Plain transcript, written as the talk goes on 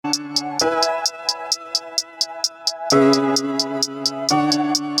Yo,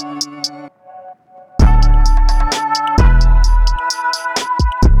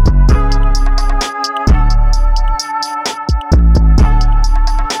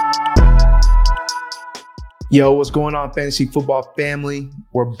 what's going on, fantasy football family?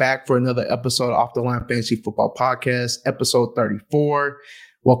 We're back for another episode of Off the Line Fantasy Football Podcast, episode 34.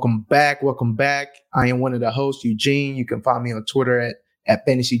 Welcome back. I am one of the hosts, Eugene. You can find me on Twitter at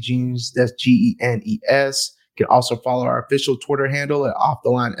Fantasy Genius. That's GENES. You can also follow our official Twitter handle at Off the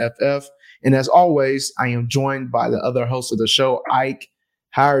Line FF. And as always, I am joined by the other host of the show, Ike.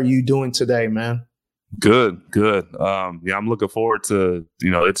 How are you doing today, man? Good. I'm looking forward to,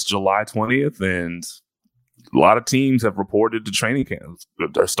 it's July 20th and a lot of teams have reported to training camps.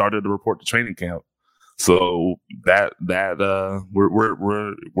 They're started to report to training camp. So that we're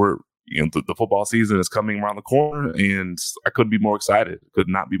the football season is coming around the corner, and I couldn't be more excited. Could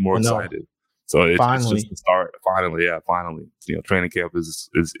not be more excited. So it's just the start. Finally. Training camp is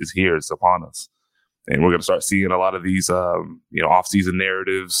here. It's upon us, and we're going to start seeing a lot of these off-season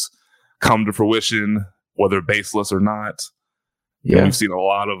narratives come to fruition, whether baseless or not. Yeah, we've seen a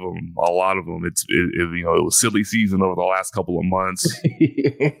lot of them. It was silly season over the last couple of months.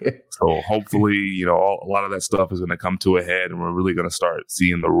 So hopefully, a lot of that stuff is going to come to a head, and we're really going to start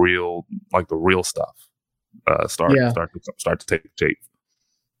seeing the real stuff start to take shape.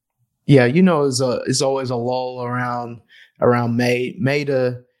 Yeah, it's always a lull around May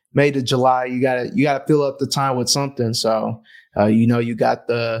to July. You gotta fill up the time with something. So you got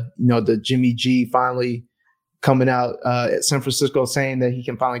the Jimmy G finally coming out at San Francisco saying that he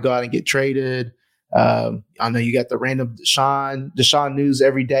can finally go out and get traded. I know you got the random Deshaun news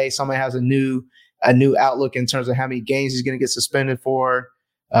every day. Somebody has a new outlook in terms of how many games he's going to get suspended for.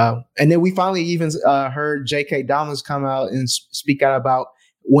 And then we finally even heard J.K. Dobbins come out and speak out about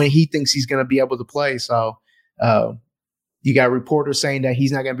when he thinks he's going to be able to play. So you got reporters saying that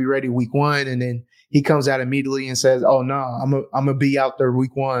he's not going to be ready week one, and then he comes out immediately and says, "Oh no, I'm gonna be out there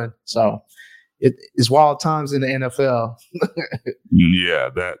week one." So it's wild times in the NFL.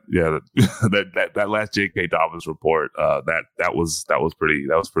 that last J.K. Dobbins report, that was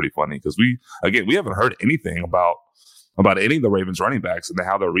pretty funny, because we haven't heard anything about any of the Ravens running backs and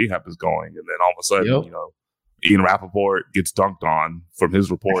how their rehab is going, and then all of a sudden, Ian Rappaport gets dunked on from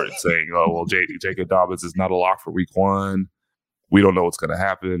his report saying, "Oh well, J.K. Dobbins is not a lock for week one. We don't know what's going to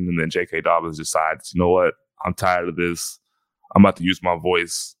happen." And then J.K. Dobbins decides, you know what? I'm tired of this. I'm about to use my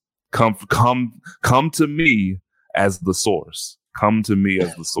voice. Come to me as the source. Come to me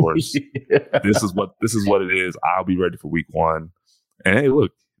as the source. Yeah. This is what it is. I'll be ready for week one. And hey,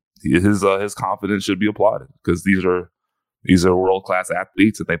 look, his confidence should be applauded, because these are world-class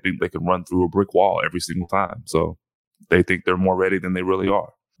athletes, and they think they can run through a brick wall every single time. So they think they're more ready than they really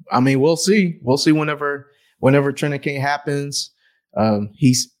are. I mean, we'll see. We'll see whenever training camp happens.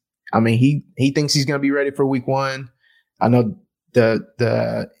 He thinks he's going to be ready for week one. I know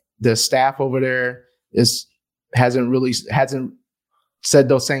the staff over there hasn't said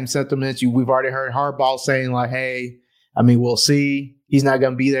those same sentiments. We've already heard Harbaugh saying like, "Hey, we'll see. He's not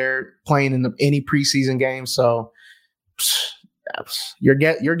going to be there playing in any preseason game." So your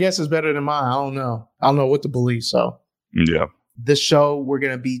guess is better than mine. I don't know what to believe. So yeah, this show we're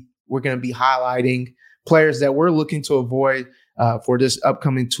gonna be highlighting players that we're looking to avoid for this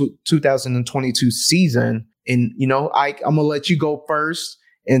upcoming 2022 season. And Ike, I'm gonna let you go first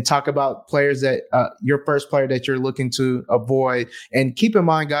and talk about players that your first player that you're looking to avoid. And keep in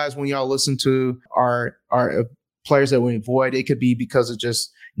mind, guys, when y'all listen to our players that we avoid, it could be because of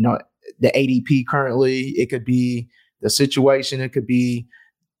just the ADP currently. It could be the situation. It could be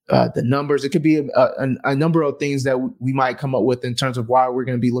the numbers. It could be a number of things that we might come up with in terms of why we're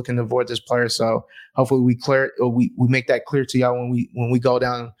going to be looking to avoid this player. So hopefully we make that clear to y'all when we go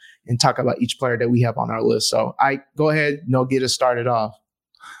down and talk about each player that we have on our list. So I go ahead, get us started off.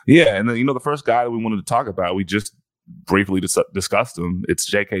 Yeah, and then the first guy that we wanted to talk about, we just briefly discussed him. It's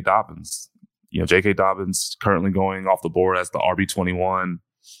J.K. Dobbins. J.K. Dobbins currently going off the board as the RB21,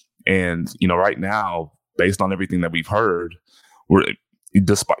 and right now, based on everything that we've heard,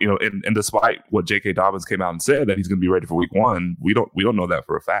 despite what J.K. Dobbins came out and said that he's going to be ready for week one, we don't know that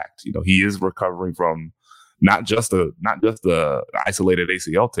for a fact. He is recovering from not just the isolated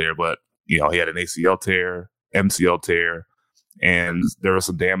ACL tear, but he had an ACL tear, MCL tear, and there was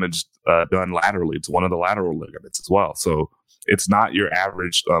some damage done laterally to one of the lateral ligaments as well. So it's not your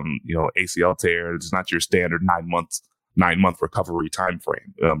average, ACL tear. It's not your standard 9 month recovery time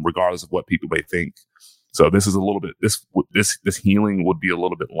frame, regardless of what people may think. So this is a little bit this healing would be a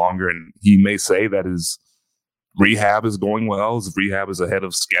little bit longer, and he may say that his rehab is going well. His rehab is ahead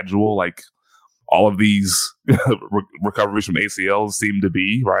of schedule, like all of these recoveries from ACLs seem to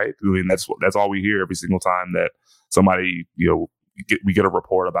be, right? I mean, that's all we hear every single time that somebody, we get a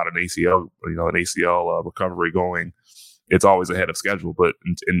report about an ACL, an ACL recovery going. It's always ahead of schedule. But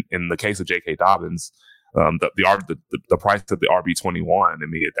in the case of J.K. Dobbins, the price of the RB21, I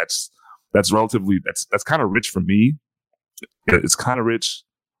mean, that's relatively that's kind of rich for me. It's kind of rich.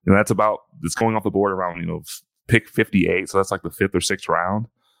 It's going off the board around pick 58, so that's like the 5th or 6th round.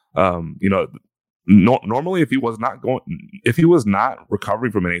 Normally, if he was not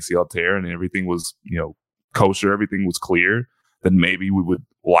recovering from an ACL tear and everything was kosher, everything was clear, then maybe we would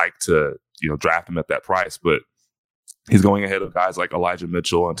like to draft him at that price. But he's going ahead of guys like Elijah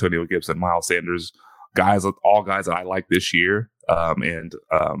Mitchell, Antonio Gibson, Miles Sanders, all guys that I like this year, and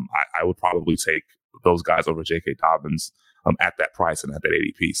I would probably take those guys over J.K. Dobbins at that price and at that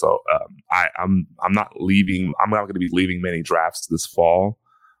ADP. So I'm not going to be leaving many drafts this fall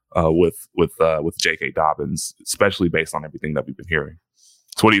with J.K. Dobbins, especially based on everything that we've been hearing.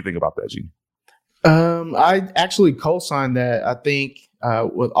 So what do you think about that, Gene? I actually co-signed that. I think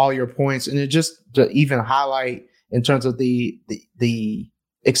with all your points, and it just to even highlight in terms of the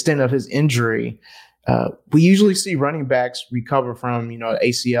extent of his injury. We usually see running backs recover from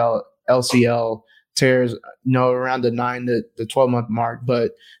ACL, LCL tears, around the 9 to 12 month mark,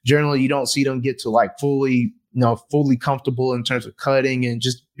 but generally you don't see them get to like fully comfortable in terms of cutting and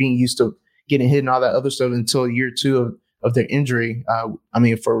just being used to getting hit and all that other stuff until year 2 of their injury.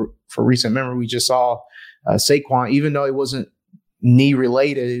 For recent memory, we just saw Saquon, even though it wasn't knee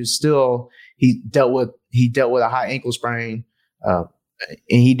related, it was still he dealt with a high ankle sprain. And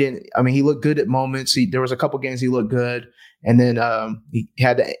he didn't. I mean, he looked good at moments. There was a couple games he looked good, and then he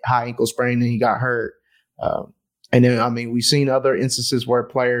had the high ankle sprain and he got hurt. And then, we've seen other instances where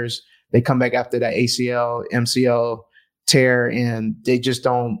players, they come back after that ACL, MCL tear, and they just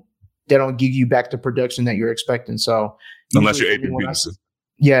don't give you back the production that you're expecting. So unless you're AP,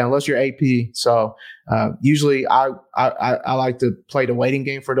 unless you're AP. So usually I like to play the waiting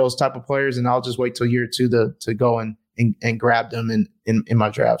game for those type of players, and I'll just wait till year 2 to go and grab them in my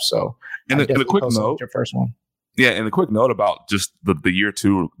draft. So and a quick note, your first one. Yeah, and a quick note about just the year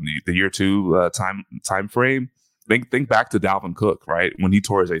two time frame. Think back to Dalvin Cook, right? When he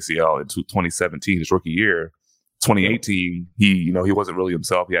tore his ACL in 2017, his rookie year. 2018, he wasn't really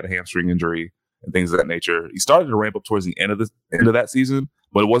himself. He had a hamstring injury and things of that nature. He started to ramp up towards the end of that season,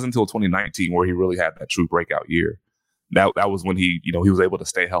 but it wasn't until 2019 where he really had that true breakout year. That was when he was able to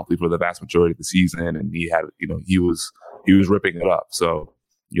stay healthy for the vast majority of the season, and he had he was ripping it up. So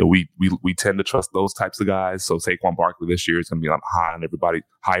we tend to trust those types of guys. So Saquon Barkley this year is going to be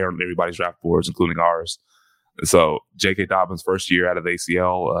higher on everybody's draft boards, including ours. So J.K. Dobbins' first year out of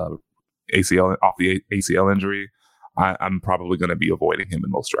ACL off the ACL injury, I'm probably going to be avoiding him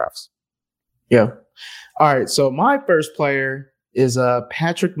in most drafts. Yeah. All right. So my first player is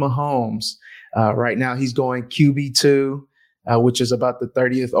Patrick Mahomes. Right now he's going QB2, which is about the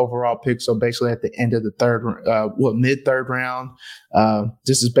 30th overall pick. So basically at the end of the mid third round.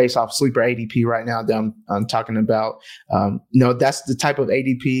 This is based off sleeper ADP right now that I'm talking about. That's the type of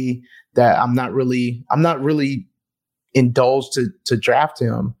ADP that I'm not really indulged to draft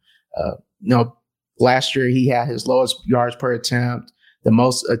him. Last year he had his lowest yards per attempt, the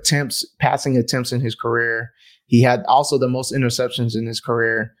most passing attempts in his career. He had also the most interceptions in his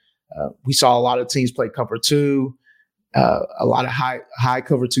career. We saw a lot of teams play cover 2, a lot of high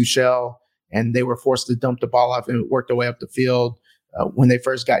cover 2 shell, and they were forced to dump the ball off and work their way up the field. When they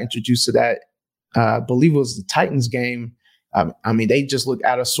first got introduced to that, I believe it was the Titans game. They just looked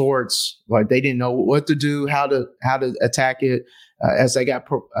out of sorts. Like they didn't know what to do, how to attack it. As they got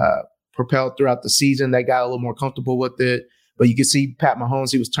propelled throughout the season, they got a little more comfortable with it. But you can see Pat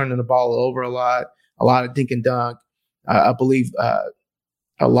Mahomes, he was turning the ball over a lot of dink and dunk. I believe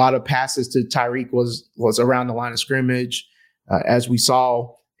a lot of passes to Tyreek was around the line of scrimmage. As we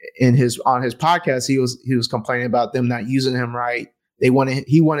saw on his podcast, he was complaining about them not using him right. He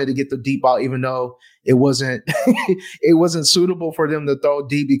wanted to get the deep ball, even though it wasn't it wasn't suitable for them to throw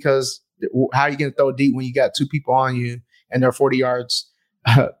deep, because how are you going to throw deep when you got 2 people on you and they're 40 yards?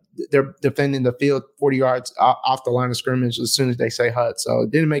 They're defending the field 40 yards off the line of scrimmage as soon as they say hut. So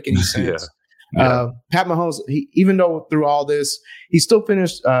it didn't make any sense. Yeah. Pat Mahomes, even though through all this, he still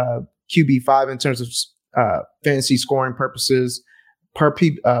finished QB5 in terms of fantasy scoring purposes. Per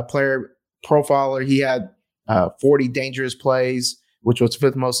player profiler, he had 40 dangerous plays, which was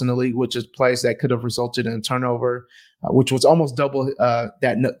 5th most in the league, which is plays that could have resulted in a turnover, which was almost double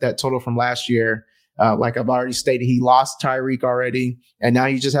that total from last year. Like I've already stated, he lost Tyreek already, and now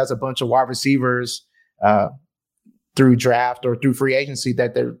he just has a bunch of wide receivers through draft or through free agency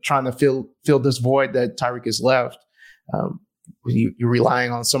that they're trying to fill this void that Tyreek has left. You're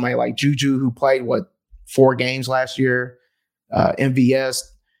relying on somebody like Juju, who played 4 games last year. MVS,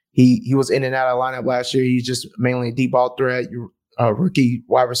 he was in and out of lineup last year. He's just mainly a deep ball threat. Rookie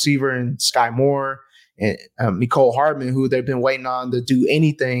wide receiver, and Sky Moore and Mecole Hardman, who they've been waiting on to do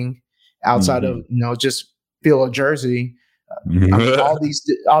anything outside of just fill a jersey. I mean,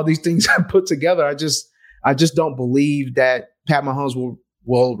 all these things put together, I just don't believe that Pat Mahomes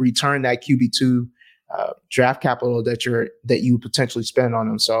will return that QB2 draft capital that you potentially spend on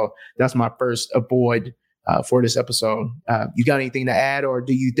him. So that's my first avoid for this episode. You got anything to add, or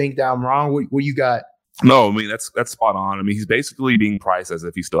do you think that I'm wrong? What you got? No, I mean that's spot on. I mean, he's basically being priced as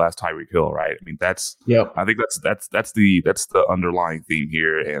if he still has Tyreek Hill, right? I mean, I think that's the underlying theme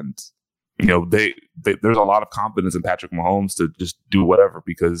here, and there's a lot of confidence in Patrick Mahomes to just do whatever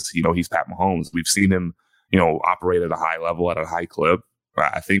because he's Pat Mahomes. We've seen him operate at a high level, at a high clip.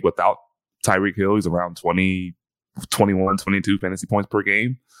 I think without Tyreek Hill, he's around 20, 21, 22 fantasy points per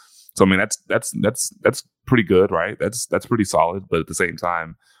game. So I mean, that's pretty good, right? That's pretty solid. But at the same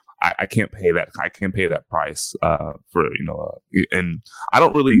time, I can't pay that. I can't pay that price and I'm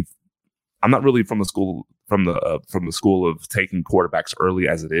not really from the school of taking quarterbacks early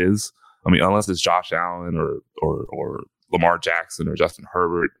as it is. I mean, unless it's Josh Allen or Lamar Jackson or Justin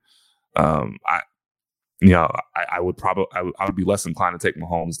Herbert, I would be less inclined to take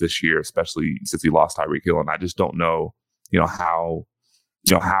Mahomes this year, especially since he lost Tyreek Hill, and I just don't know, how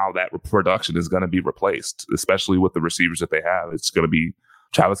that production is going to be replaced, especially with the receivers that they have. It's going to be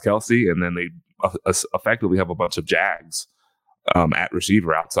Travis Kelce, and then they effectively have a bunch of Jags at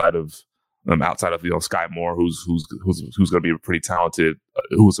receiver outside of Sky Moore, who's going to be a pretty talented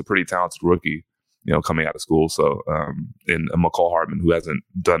rookie, coming out of school. So and Mecole Hardman, who hasn't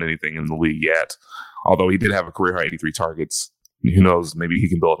done anything in the league yet, although he did have a career high 83 targets. Who knows? Maybe he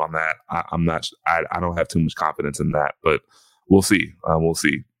can build on that. I don't have too much confidence in that, but we'll see. We'll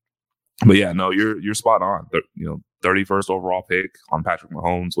see. But yeah, no, you're spot on. 31st overall pick on Patrick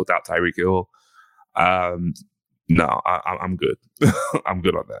Mahomes without Tyreek Hill. No, I'm good. I'm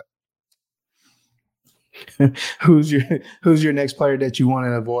good on that. Who's your next player that you want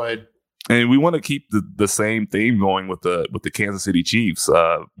to avoid? And we want to keep the same theme going with the Kansas City Chiefs.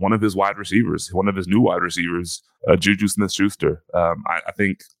 One of his new wide receivers, Juju Smith-Schuster. I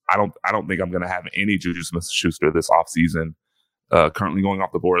don't think I'm going to have any Juju Smith-Schuster this offseason. Currently going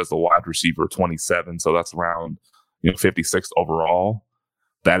off the board as the wide receiver 27, so that's around 56th overall.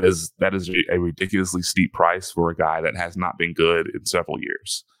 That is a ridiculously steep price for a guy that has not been good in several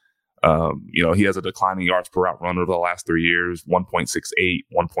years. He has a declining yards per route run over the last 3 years, 1.68,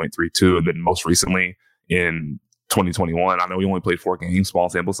 1.32, and then most recently in 2021. I know he only played 4 games, small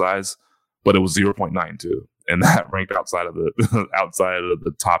sample size, but it was 0.92, and that ranked outside of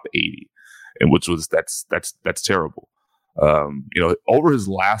the top 80, and that's terrible. Over his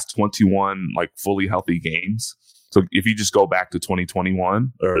last 21 fully healthy games. So if you just go back to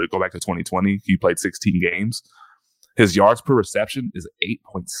 2021 or go back to 2020, he played 16 games. His yards per reception is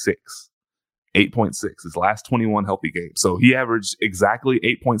 8.6. 8.6. His last 21 healthy games. So he averaged exactly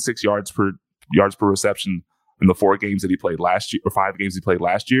 8.6 yards per reception in the 4 games that he played last year, or 5 games he played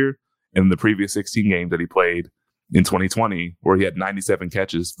last year, and the previous 16 games that he played in 2020, where he had 97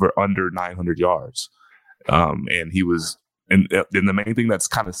 catches for under 900 yards. And he was, and the main thing that's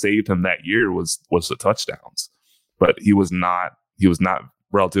kind of saved him that year was the touchdowns, but he was not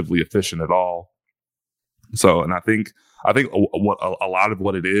relatively efficient at all. So, and I think a lot of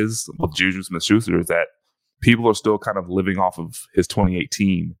what it is with Juju Smith-Schuster is that people are still kind of living off of his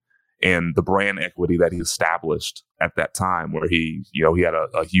 2018 and the brand equity that he established at that time, where he had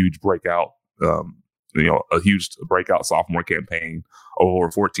a huge breakout, sophomore campaign, over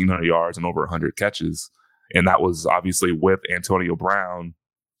 1,400 yards and over 100 catches. And that was obviously with Antonio Brown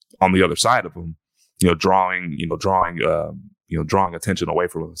on the other side of him, drawing attention away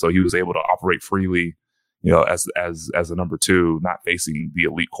from him. So he was able to operate freely, as a number 2, not facing the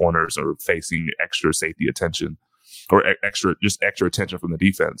elite corners or facing extra safety attention or extra attention from the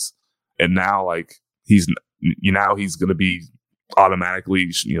defense. And now, he's going to be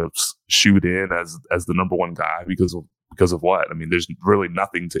automatically, shoot in as the number 1 guy because of what? I mean, there's really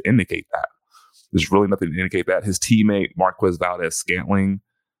nothing to indicate that. His teammate Marquez Valdes-Scantling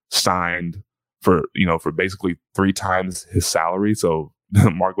signed for basically 3 times his salary. So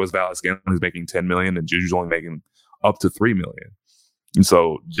Marquez Valdes-Scantling is making $10 million, and Juju's only making up to $3 million. And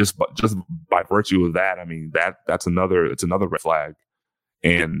so just by virtue of that, I mean it's another red flag.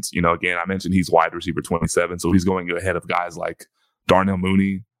 And again, I mentioned he's wide receiver 27, so he's going ahead of guys like Darnell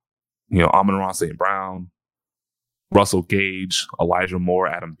Mooney, Amon-Ra St. Brown, Russell Gage, Elijah Moore,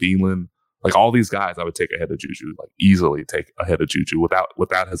 Adam Thielen. Like all these guys, I would take ahead of Juju, like easily take ahead of Juju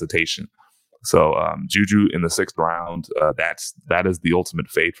without hesitation. So Juju in the 6th round, that is the ultimate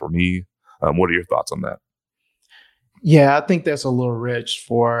fade for me. What are your thoughts on that? Yeah, I think that's a little rich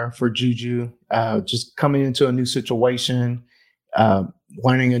for Juju. Just coming into a new situation,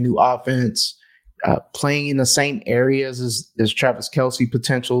 learning a new offense, playing in the same areas as Travis Kelce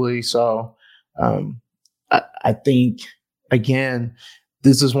potentially. So I think, again,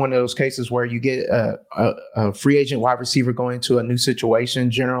 this is one of those cases where you get a free agent wide receiver going to a new situation.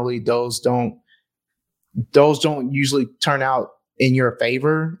 Generally, those don't usually turn out in your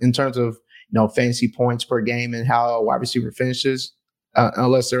favor in terms of fantasy points per game and how a wide receiver finishes,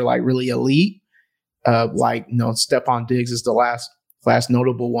 unless they're like really elite. Stephon Diggs is the last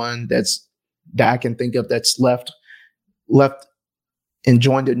notable one that I can think of that's left and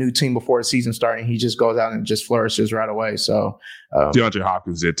joined a new team before the season started. He just goes out and just flourishes right away. So DeAndre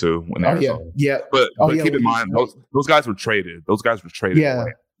Hopkins did too. Yeah. But keep in mind, those guys were traded. Those guys were traded.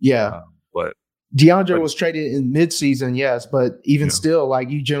 Yeah. But DeAndre was traded in midseason, yes, but even still, like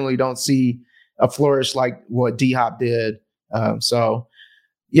you generally don't see a flourish like what D-Hop did. I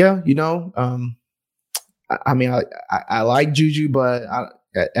like Juju, but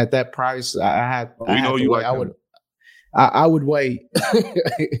at that price, I would wait.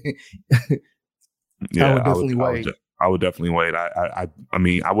 Yeah, I would definitely wait. I would definitely wait. I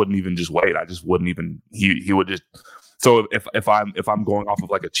mean, I wouldn't even just wait. I just wouldn't even. He would just. So if I'm going off of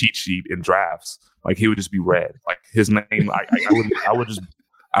like a cheat sheet in drafts, like he would just be red. Like his name, I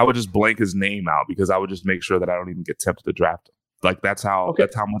would just blank his name out because I would just make sure that I don't even get tempted to draft him. Like that's how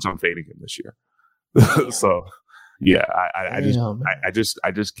much I'm fading him this year. So yeah, I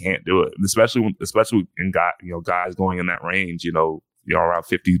just can't do it, especially in guys going in that range, around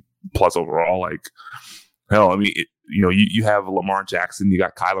 50 plus overall. Like hell, I mean, you have Lamar Jackson, you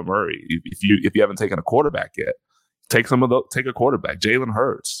got Kyler Murray. If you haven't taken a quarterback yet, take a quarterback. Jalen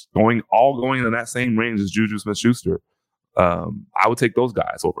Hurts going in that same range as Juju Smith-Schuster. I would take those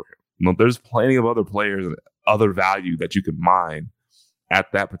guys over him. There's plenty of other players and other value that you can mine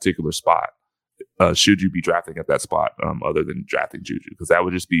at that particular spot. Should you be drafting at that spot, other than drafting Juju? Because that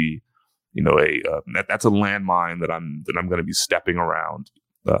would just be, that's a landmine that I'm going to be stepping around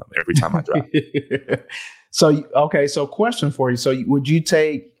every time I draft. So question for you. So would you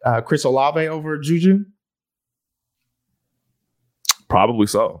take Chris Olave over Juju? Probably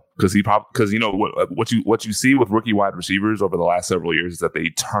so, because what you see with rookie wide receivers over the last several years is that they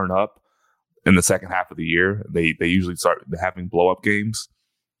turn up in the second half of the year. They usually start having blow up games,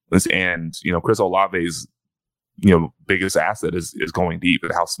 and Chris Olave's biggest asset is going deep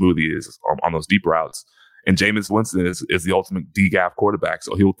and how smooth he is on those deep routes. And Jameis Winston is the ultimate DGAF quarterback,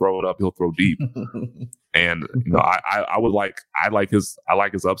 so he'll throw it up, he'll throw deep. And I like his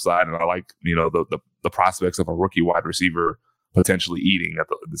upside, and I like the prospects of a rookie wide receiver potentially eating at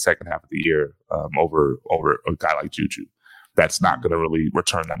the second half of the year over a guy like Juju. That's not going to really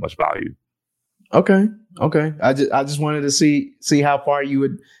return that much value. Okay. I just wanted to see how far you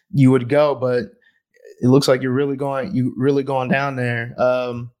would go, but it looks like you're really going down there.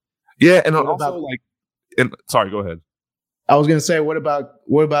 Yeah, and also sorry, go ahead. I was going to say, what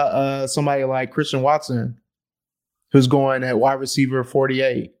about somebody like Christian Watson, who's going at wide receiver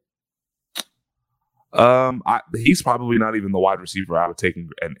 48? He's probably not even the wide receiver I would take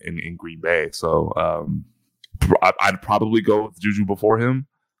in Green Bay. So I'd probably go with Juju before him.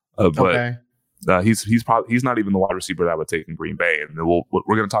 But he's not even the wide receiver that I would take in Green Bay. And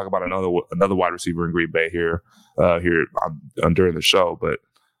we're going to talk about another wide receiver in Green Bay here during the show. But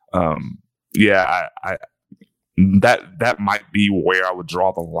that might be where I would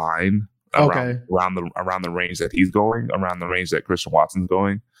draw the line around the range that he's going, around the range that Christian Watson's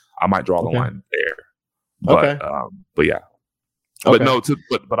going. I might draw the line there. But yeah, but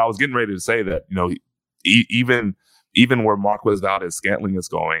but I was getting ready to say that even where Marquez Valdes-Scantling is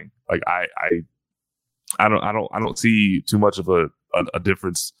going, like I don't see too much of a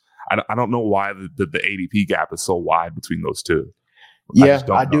difference. I don't know why the ADP gap is so wide between those two. Yeah,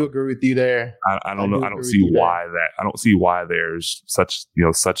 I do agree with you there. I don't know. I don't see why I don't see why there's such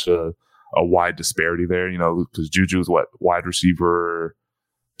a wide disparity there. Because Juju's wide receiver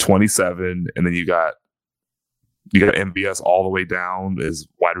 27, and then you got MBS all the way down as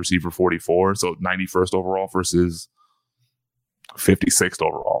wide receiver 44, so 91st overall versus 56th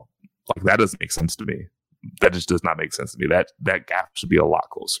overall. Like that doesn't make sense to me. That just does not make sense to me. That gap should be a lot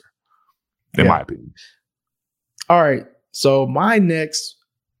closer, in my opinion. All right. So my next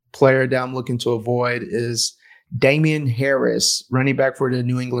player that I'm looking to avoid is Damian Harris, running back for the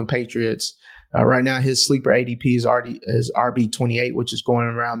New England Patriots. Right now, his sleeper ADP is RB28, which is going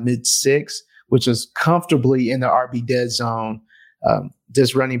around mid-6, which is comfortably in the RB dead zone.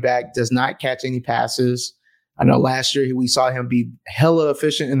 This running back does not catch any passes. I know last year we saw him be hella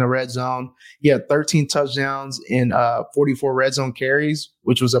efficient in the red zone. He had 13 touchdowns in 44 red zone carries,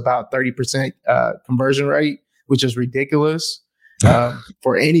 which was about 30% conversion rate, which is ridiculous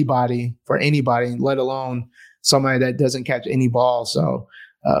for anybody, let alone somebody that doesn't catch any ball. So,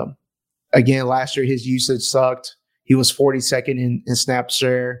 again, last year his usage sucked. He was 42nd in snap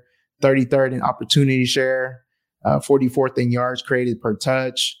share, 33rd in opportunity share, 44th in yards created per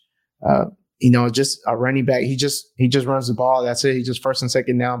touch. Just a running back. He just runs the ball. That's it. He's just first and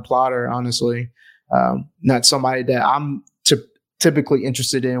second down plotter, honestly. Not somebody that I'm typically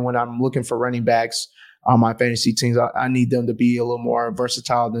interested in when I'm looking for running backs on my fantasy teams. I need them to be a little more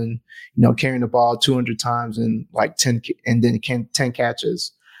versatile than, carrying the ball 200 times and like 10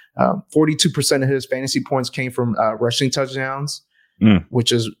 catches. 42% of his fantasy points came from rushing touchdowns,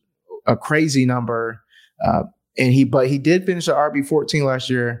 which is a crazy number. But he did finish at RB14 last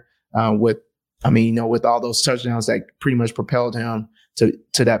year with all those touchdowns that pretty much propelled him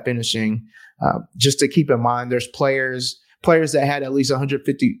to that finishing. Just to keep in mind, there's players that had at least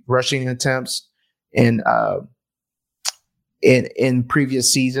 150 rushing attempts in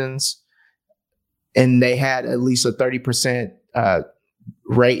previous seasons, and they had at least a 30%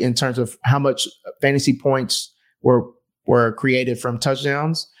 rate in terms of how much fantasy points were created from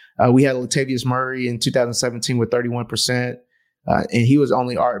touchdowns. We had Latavius Murray in 2017 with 31%. And he was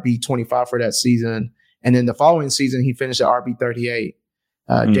only RB25 for that season. And then the following season, he finished at RB38.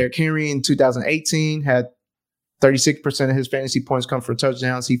 Derrick Henry in 2018 had 36% of his fantasy points come from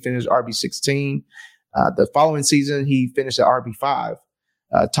touchdowns. He finished RB16. The following season, he finished at RB5.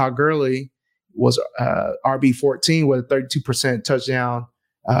 Todd Gurley was RB14 with a 32% touchdown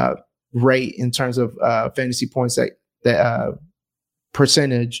rate in terms of fantasy points that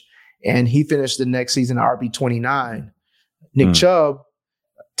percentage. And he finished the next season at RB29. Nick Chubb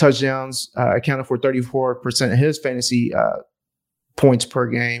touchdowns accounted for 34% of his fantasy points per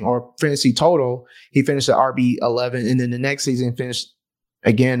game or fantasy total. He finished at RB11, and then the next season finished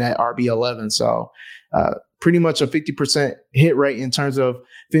again at RB11. So pretty much a 50% hit rate in terms of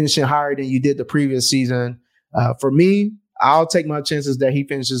finishing higher than you did the previous season. For me, I'll take my chances that he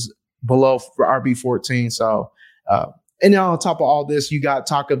finishes below for RB14. So, and then on top of all this, you got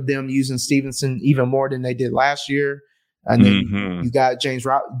talk of them using Stevenson even more than they did last year. And then you got James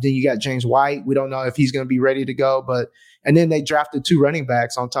White. We don't know if he's going to be ready to go, and then they drafted 2 running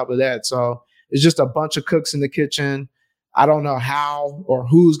backs on top of that. So it's just a bunch of cooks in the kitchen. I don't know how or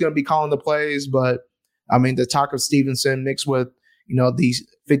who's going to be calling the plays, but the talk of Stevenson mixed with, these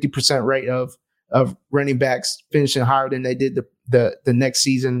 50% rate of running backs finishing higher than they did the next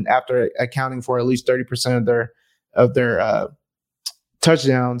season after accounting for at least 30% of their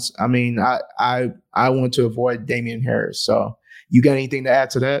touchdowns. I want to avoid Damian Harris. So you got anything to add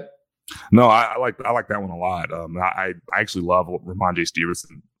to that? No, I like that one a lot. I actually love Ramondre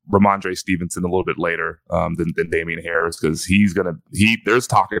Stevenson a little bit later than Damian Harris, because there's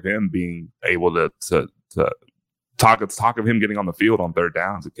talk of him being able to talk of him getting on the field on third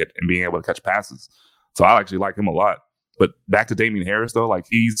downs and being able to catch passes. So I actually like him a lot. But back to Damian Harris though, like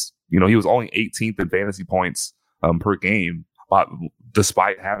he was only 18th in fantasy points per game,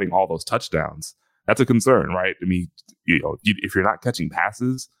 despite having all those touchdowns. That's a concern, right? If you're not catching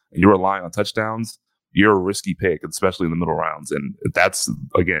passes and you're relying on touchdowns, you're a risky pick, especially in the middle rounds. And that's,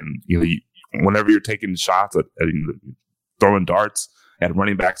 again, whenever you're taking shots at throwing darts at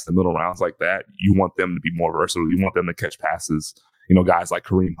running backs in the middle rounds like that, you want them to be more versatile. You want them to catch passes. Guys like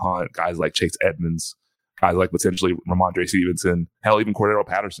Kareem Hunt, guys like Chase Edmonds, guys like potentially Ramondre Stevenson, hell, even Cordero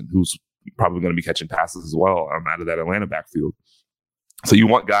Patterson, who's probably going to be catching passes as well out of that Atlanta backfield. So you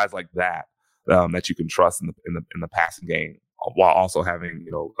want guys like that that you can trust in the passing game, while also having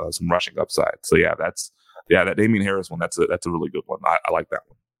some rushing upside. So that Damian Harris one, that's a really good one. I like that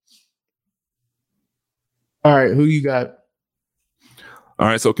one. All right, who you got? All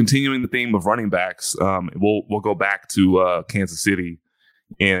right, so continuing the theme of running backs, we'll go back to Kansas City,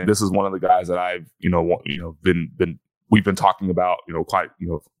 and this is one of the guys that I've we've been talking about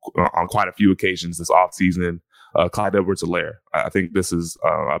on quite a few occasions this offseason. Clyde Edwards-Helaire. I think this is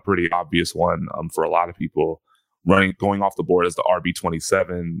a pretty obvious one for a lot of people. Going off the board as the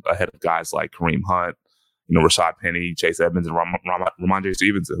RB27 ahead of guys like Kareem Hunt, Rashad Penny, Chase Edmonds, and Ramondre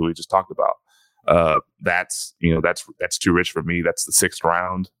Stevenson, who we just talked about. That's too rich for me. That's the 6th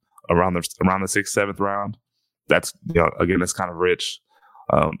round, around the 6th, 7th round. That's again, that's kind of rich.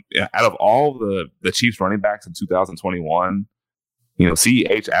 Out of all the Chiefs running backs in 2021,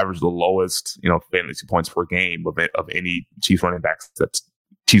 CEH averaged the lowest, fantasy points per game of any Chiefs running back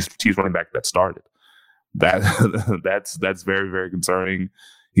that started. That's very, very concerning.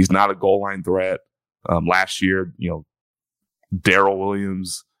 He's not a goal line threat. Last year, Darrell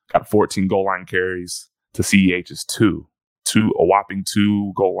Williams got 14 goal line carries to CEH's a whopping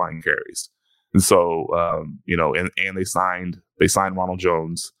 2 goal line carries. And so, and they signed Ronald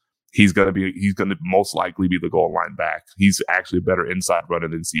Jones. He's going to most likely be the goal line back. He's actually a better inside runner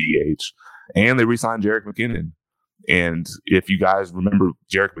than CEH. And they re-signed Jerick McKinnon. And if you guys remember,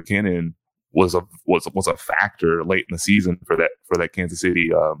 Jerick McKinnon was a factor late in the season for that Kansas City,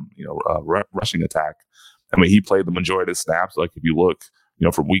 rushing attack. I mean, he played the majority of the snaps. Like if you look,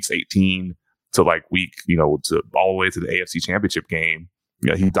 from weeks 18 to to all the way to the AFC Championship game,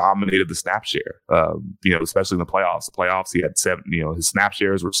 he dominated the snap share. Especially in the playoffs. The playoffs, he had his snap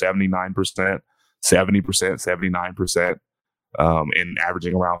shares were 79%, 70%, 79%, and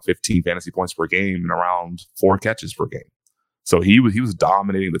averaging around 15 fantasy points per game and around 4 catches per game. So he was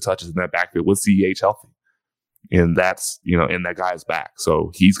dominating the touches in that backfield with CEH healthy, and that's and that guy's back.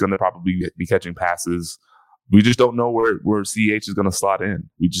 So he's going to probably be catching passes. We just don't know where CEH is going to slot in.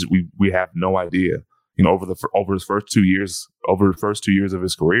 We have no idea. Over his first 2 years of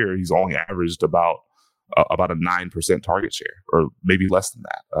his career, he's only averaged about a 9% target share, or maybe less than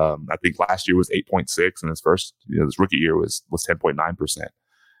that. I think last year was 8.6, and his first his rookie year was 10.9%.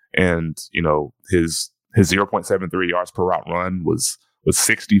 And his 0.73 yards per route run was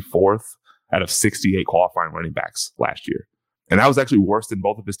 64th out of 68 qualifying running backs last year. And that was actually worse than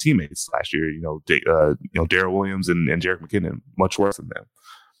both of his teammates last year. Darrell Williams and Jerick McKinnon, much worse than them.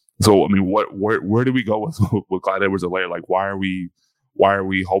 So I mean, where do we go with Clyde Edwards-Helaire? Like, why are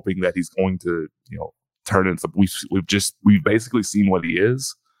we hoping that he's going to turn into? We've basically seen what he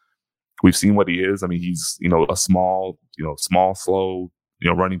is. We've seen what he is. I mean, he's a small, slow,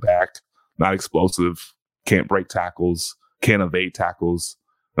 running back, not explosive, can't break tackles, can't evade tackles.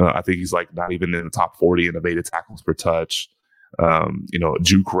 I think he's not even in the top 40 in evaded tackles per touch.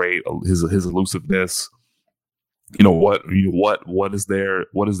 Juke rate, his elusiveness. What is there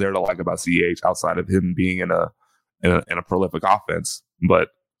to like about CEH outside of him being in a prolific offense? But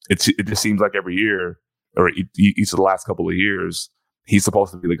it just seems like every year, or each of the last couple of years, he's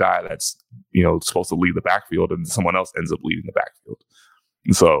supposed to be the guy that's supposed to lead the backfield, and someone else ends up leading the backfield.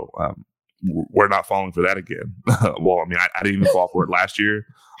 And so we're not falling for that again. Well, I mean, I didn't even fall for it last year.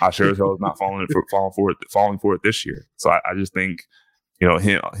 I sure as hell was not falling for it this year. So I just think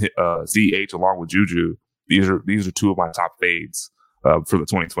CEH along with Juju. These are 2 of my top fades for the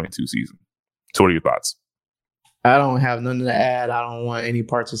 2022 season. So what are your thoughts? I don't have nothing to add. I don't want any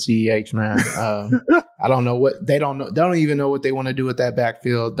parts of CEH, man. I don't know what they don't know. They don't even know what they want to do with that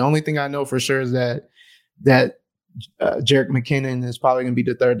backfield. The only thing I know for sure is that Jerick McKinnon is probably going to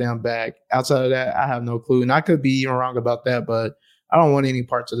be the 3rd down back. Outside of that, I have no clue. And I could be even wrong about that, but I don't want any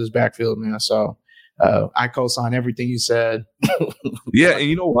parts of this backfield, man. So I co-sign everything you said. Yeah, and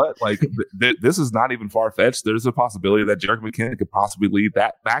you know what? Like, this is not even far-fetched. There's a possibility that Jerick McKinnon could possibly lead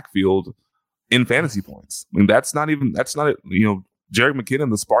that backfield in fantasy points. I mean, that's not Jerick McKinnon,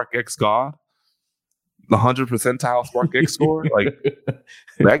 the Spark X god, the 100th percentile Spark X score. Like,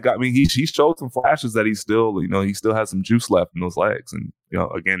 that guy, I mean, he showed some flashes that he still has some juice left in those legs. And,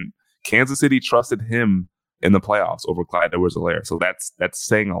 again, Kansas City trusted him in the playoffs over Clyde Edwards-Helaire. So that's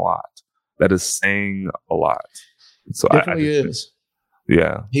saying a lot. That is saying a lot. So definitely is.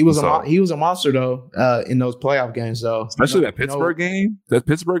 Yeah, he was a monster though in those playoff games though. Especially that Pittsburgh game. That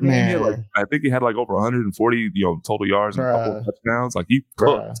Pittsburgh game, I think he had over 140 total yards and a couple of touchdowns. Like, he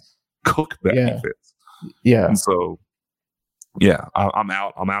cooked that defense. Yeah. And so I'm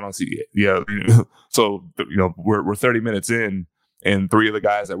out on CEH. Yeah. So we're 30 minutes in, and 3 of the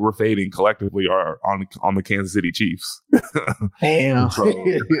guys that we're fading collectively are on the Kansas City Chiefs. Damn. So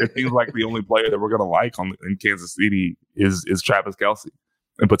it seems like the only player that we're going to like in Kansas City is Travis Kelce,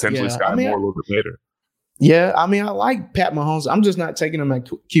 and potentially Sky Moore a little bit later. Yeah, I mean, I like Pat Mahomes. I'm just not taking him at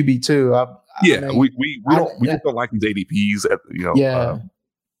QB2. We just don't like his ADPs.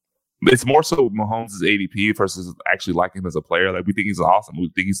 It's more so Mahomes' ADP versus actually liking him as a player. Like, we think he's awesome.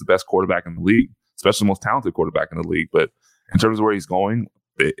 We think he's the best quarterback in the league, especially the most talented quarterback in the league. But in terms of where he's going,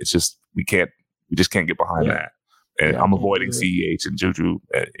 it's just we just can't get behind that. And I'm avoiding CEH and Juju,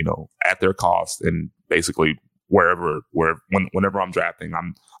 at their cost, and basically whenever I'm drafting,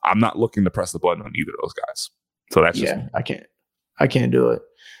 I'm not looking to press the button on either of those guys. So that's just I can't do it.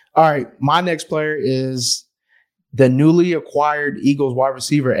 All right, my next player is the newly acquired Eagles wide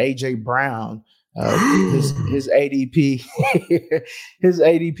receiver AJ Brown. His ADP, his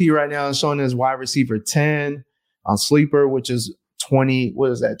ADP right now is showing as wide receiver 10 on Sleeper, which is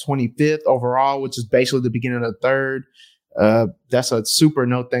 25th overall, which is basically the beginning of the third. That's a super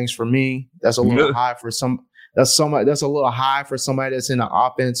no thanks for me. That's a little high for some. That's a little high for somebody that's in an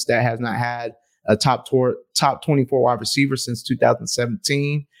offense that has not had a top 24 wide receiver since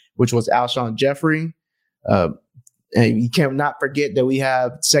 2017, which was Alshon Jeffrey. And you cannot forget that we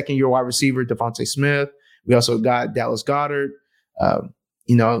have second-year wide receiver Devontae Smith. We also got Dallas Goedert.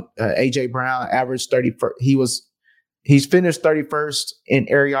 AJ Brown averaged 30. He's finished 31st in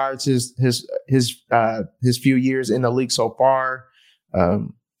air yards his few years in the league so far.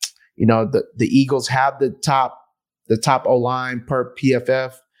 The Eagles have the top O-line per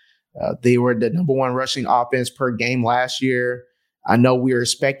PFF. They were the number one rushing offense per game last year. I know we were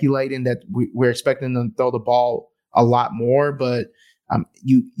speculating that we're expecting them to throw the ball a lot more, but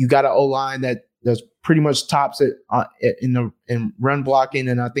you got an O-line that's pretty much tops it in run blocking,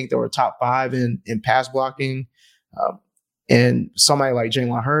 and I think they were top 5 in pass blocking. And somebody like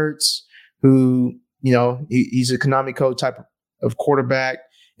Jalen Hurts, who he's a Konami code type of quarterback,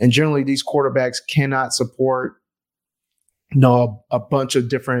 and generally these quarterbacks cannot support a bunch of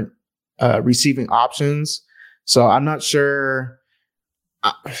different receiving options. So I'm not sure.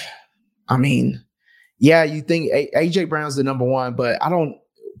 You think AJ Brown's the number one, but I don't.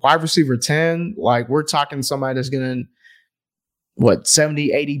 Wide receiver 10, like we're talking somebody that's getting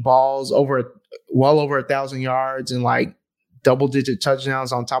 70, 80 balls well over 1,000 yards and like double-digit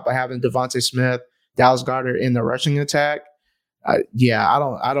touchdowns on top of having Devontae Smith, Dallas Goedert in the rushing attack. I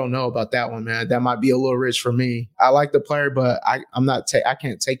don't know about that one, man. That might be a little rich for me. I like the player, but I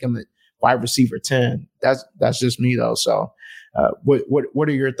can't take him at wide receiver 10. That's just me though. So, what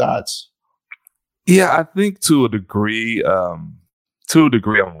are your thoughts? Yeah, I think to a degree, I'm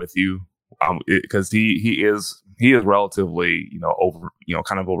with you, because he is relatively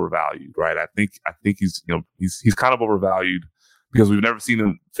kind of overvalued, right? I think he's kind of overvalued because we've never seen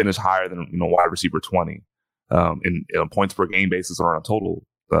him finish higher than wide receiver 20 in a points per game basis or on a total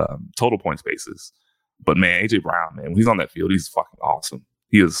points basis. But man, AJ Brown, man, when he's on that field, he's fucking awesome.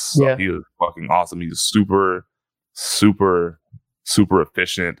 He is fucking awesome. He's super, super, super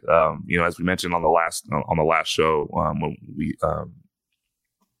efficient. As we mentioned on the last show, when we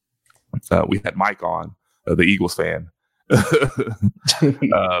had Mike on, the Eagles fan.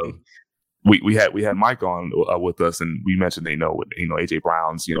 We had Mike on with us, and we mentioned AJ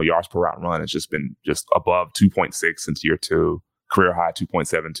Brown's yards per route run has just been above 2.6 since year 2, career high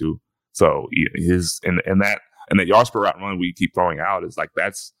 2.72. So that yards per route run we keep throwing out is like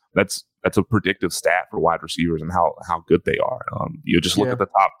that's a predictive stat for wide receivers and how good they are.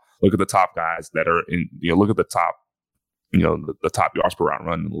 Look at the top guys that are in. Look at the top. The top yards per route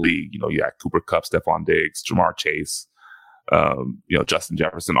run in the league. You got Cooper Kupp, Stephon Diggs, Jamar Chase, Justin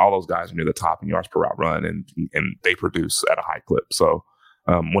Jefferson. All those guys are near the top in yards per route run, and they produce at a high clip. So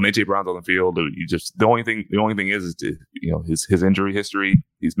when AJ Brown's on the field, the only thing is his injury history.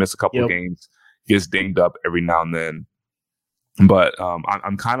 He's missed a couple of games. He gets dinged up every now and then. But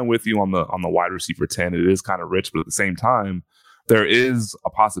I'm kind of with you on the wide receiver 10. It is kind of rich, but at the same time, there is a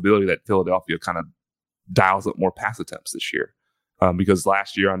possibility that Philadelphia kind of dials up more pass attempts this year, because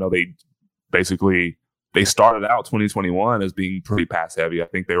last year I know they started out 2021 as being pretty pass heavy. I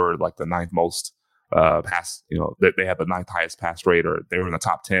think they were like the 9th most pass. They had the 9th highest pass rate, or they were in the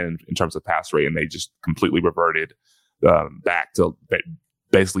top 10 in terms of pass rate, and they just completely reverted back to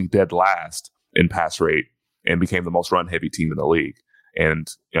basically dead last in pass rate and became the most run heavy team in the league.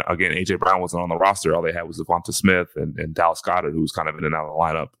 And again, AJ Brown wasn't on the roster. All they had was Devonta Smith and Dallas Goedert, who was kind of in and out of the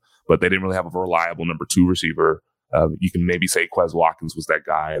lineup. But they didn't really have a reliable number 2 receiver. You can maybe say Quez Watkins was that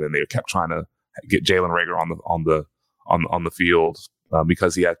guy, and then they kept trying to get Jalen Reagor on the field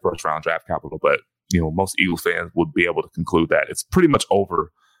because he had first round draft capital. But most Eagles fans would be able to conclude that it's pretty much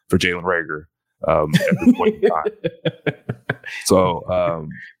over for Jalen Reagor at this point in time. So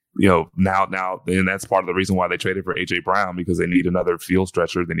now, and that's part of the reason why they traded for AJ Brown, because they need another field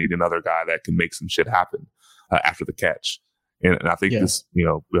stretcher. They need another guy that can make some shit happen after the catch. And I think this,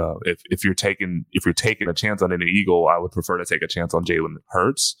 if you're taking a chance on any Eagle, I would prefer to take a chance on Jalen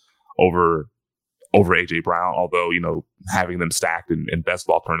Hurts over AJ Brown. Although having them stacked in best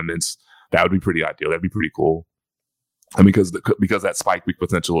ball tournaments, that would be pretty ideal. That'd be pretty cool, and because that spike week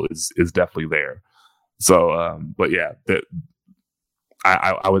potential is definitely there. So, but yeah,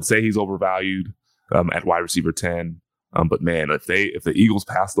 I would say he's overvalued at wide receiver 10. But man, if the Eagles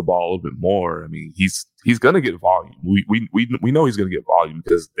pass the ball a little bit more, I mean, he's going to get volume. We know he's going to get volume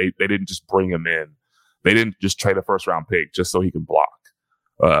because they didn't just bring him in. They didn't just trade a first round pick just so he can block.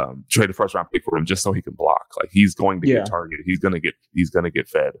 Trade a first round pick for him just so he can block. Like, he's going to get targeted. He's going to get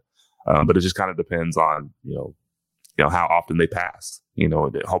fed. But it just kind of depends on how often they pass.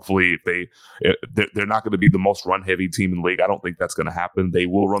 Hopefully they're not going to be the most run heavy team in the league. I don't think that's going to happen. They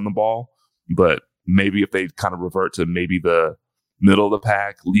will run the ball, but maybe if they kind of revert to maybe the middle of the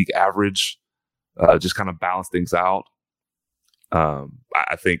pack league average, just kind of balance things out. I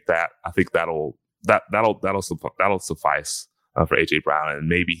think that'll suffice for AJ Brown, and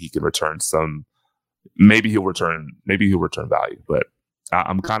maybe he can return some. Maybe he'll return value, but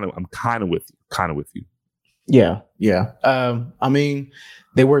I'm kind of with you. Yeah. I mean,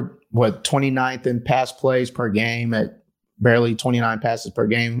 they were 29th in pass plays per game at barely 29 passes per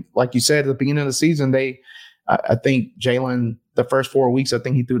game. Like you said at the beginning of the season, I think Jalen, the first 4 weeks, I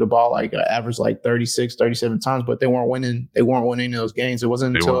think he threw the ball like average like 36, 37 times, but they weren't winning. They weren't winning those games. It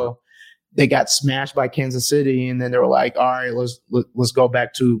wasn't until they got smashed by Kansas City, and then they were like, all right, let's go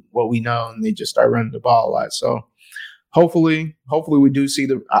back to what we know, and they just start running the ball a lot. So hopefully we do see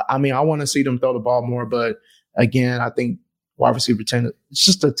I want to see them throw the ball more, but again, I think wide receiver 10, it's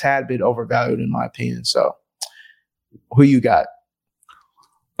just a tad bit overvalued in my opinion. So who you got?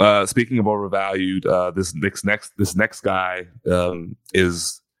 Speaking of overvalued, this next guy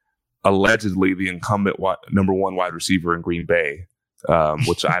is allegedly the incumbent number one wide receiver in Green Bay,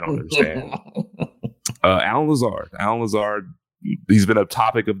 which I don't understand. Allen Lazard, he's been a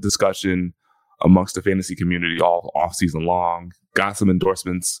topic of discussion amongst the fantasy community all offseason long. Got some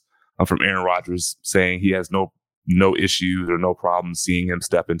endorsements from Aaron Rodgers saying he has no issues or no problems seeing him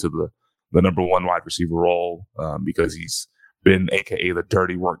step into the number one wide receiver role because he's been AKA the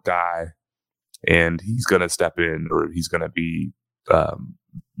dirty work guy, and he's going to step in, or he's going to be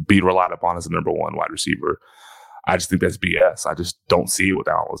relied upon as the number one wide receiver. I just think that's BS. I just don't see it with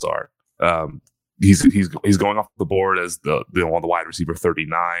Allen Lazard. He's going off the board as the wide receiver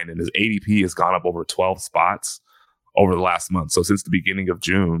 39, and his ADP has gone up over 12 spots over the last month. So since the beginning of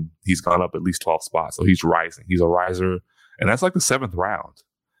June, he's gone up at least 12 spots. So he's rising. He's a riser, and that's like the 7th round.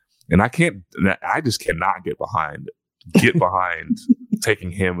 And I just cannot get behind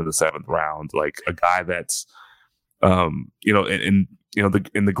taking him in the 7th round, like a guy that's, in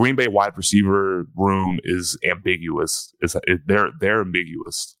the Green Bay wide receiver room is ambiguous. They're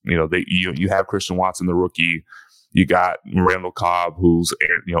ambiguous. You have Christian Watson, the rookie. You got Randall Cobb, who's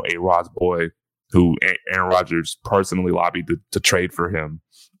A-Rod's boy, who Aaron Rodgers personally lobbied to trade for him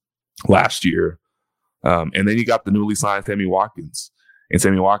last year. And then you got the newly signed Sammy Watkins. And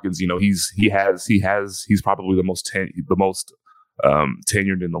Sammy Watkins, he's probably the most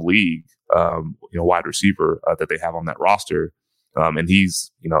tenured in the league, wide receiver that they have on that roster. And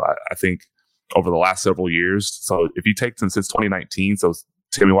he's, I think over the last several years. So if you take since 2019, so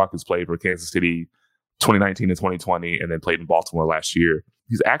Sammy Watkins played for Kansas City 2019 and 2020, and then played in Baltimore last year.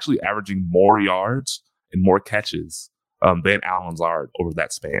 He's actually averaging more yards and more catches than Allen Lazard over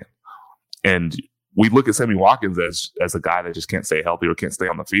that span. And we look at Sammy Watkins as a guy that just can't stay healthy or can't stay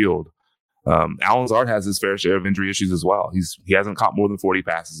on the field. Allen Lazard has his fair share of injury issues as well. He hasn't caught more than 40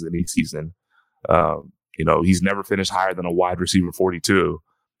 passes in each season. He's never finished higher than a wide receiver 42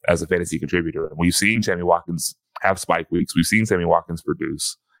 as a fantasy contributor. And we've seen Sammy Watkins have spike weeks. We've seen Sammy Watkins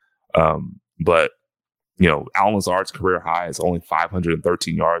produce. But Allen Lazard's career high is only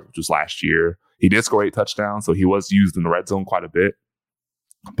 513 yards, which was last year. He did score 8 touchdowns, so he was used in the red zone quite a bit.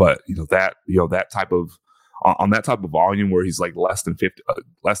 But that type of on that type of volume where he's like less than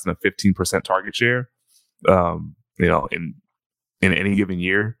a 15% target share, in any given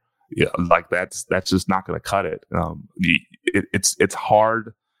year, like that's just not going to cut it. It's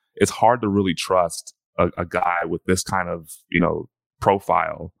hard to really trust a guy with this kind of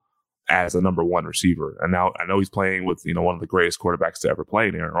profile as a number one receiver. And now I know he's playing with one of the greatest quarterbacks to ever play,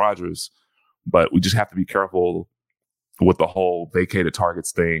 Aaron Rodgers, but we just have to be careful with the whole vacated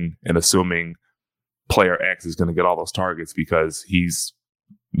targets thing and assuming player X is going to get all those targets because he's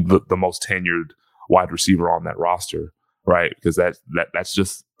the most tenured wide receiver on that roster, right? Because that's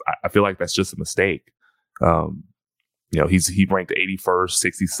just, I feel like that's just a mistake. He ranked 81st,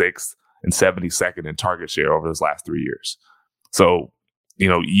 66th, and 72nd in target share over his last 3 years. So,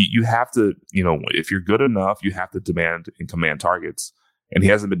 you have to, if you're good enough, you have to demand and command targets. And he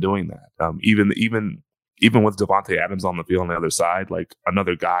hasn't been doing that. Even with Davante Adams on the field on the other side, like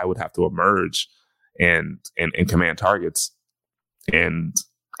another guy would have to emerge and command targets. And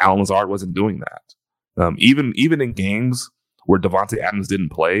Allen Lazard wasn't doing that. Even in games where Davante Adams didn't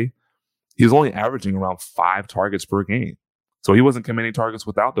play, he was only averaging around 5 targets per game. So he wasn't commanding targets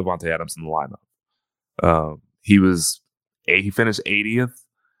without Davante Adams in the lineup. He finished 80th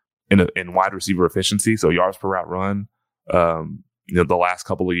in wide receiver efficiency, so yards per route run. The last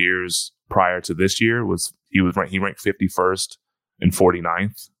couple of years prior to this year he ranked 51st and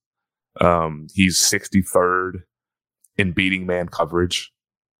 49th. He's 63rd in beating man coverage.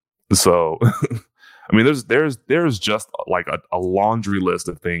 So, I mean, there's just like a laundry list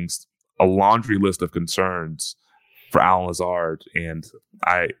of things, a laundry list of concerns for Allen Lazard, and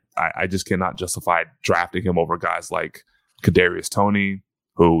I just cannot justify drafting him over guys like Kadarius Toney,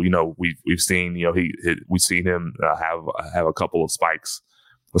 who we've seen we've seen him have a couple of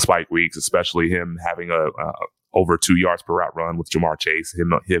spike weeks, especially him having a over 2 yards per route run with Ja'Marr Chase.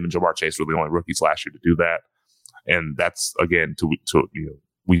 Him and Ja'Marr Chase were the only rookies last year to do that, and that's again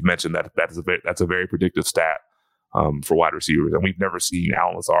we've mentioned that's a very predictive stat for wide receivers, and we've never seen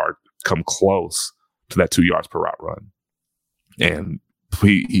Allen Lazard come close to that 2 yards per route run. And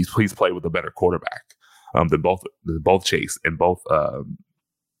he's played with a better quarterback than both Chase and both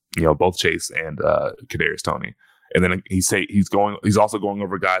Chase and Kadarius Toney. And then he's also going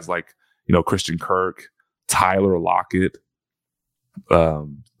over guys like Christian Kirk, Tyler Lockett,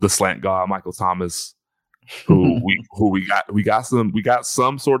 the slant guy Michael Thomas, who we got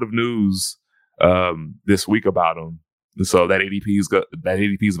some sort of news this week about him. So that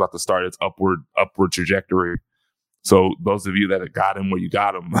ADP is about to start its upward trajectory. So those of you that got him where you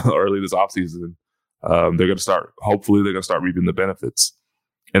got him early this offseason, hopefully they're going to start reaping the benefits.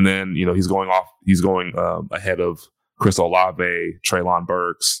 And then, he's going ahead of Chris Olave, Treylon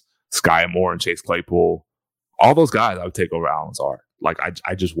Burks, Sky Moore, and Chase Claypool. All those guys I would take over Allen Lazard. Like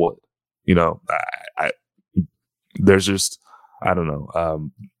I just would. There's just, I don't know.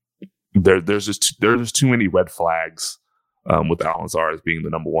 There's just too many red flags with Allen Lazard as being the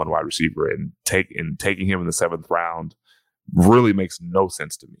number one wide receiver, and taking him in the 7th round really makes no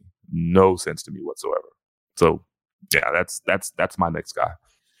sense to me whatsoever. So yeah, that's my next guy.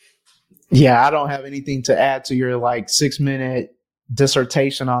 Yeah, I don't have anything to add to your 6-minute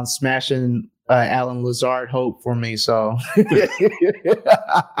dissertation on smashing Allen Lazard hope for me. So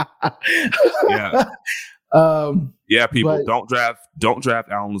yeah. People, don't draft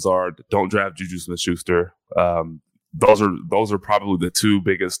Allen Lazard. Don't draft Juju Smith-Schuster. Those are probably the two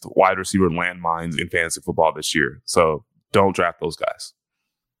biggest wide receiver landmines in fantasy football this year. So don't draft those guys.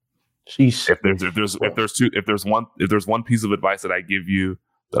 Jeez. If there's one piece of advice that I give you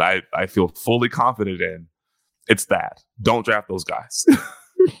that I feel fully confident in, it's that. Don't draft those guys.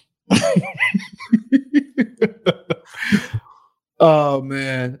 Oh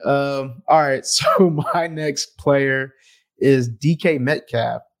man. All right. So my next player is DK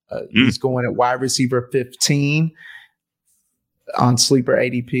Metcalf. He's going at wide receiver 15 on sleeper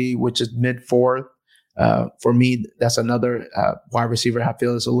ADP, which is mid-4th. For me, that's another wide receiver I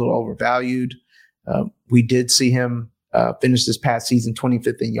feel is a little overvalued. We did see him finish this past season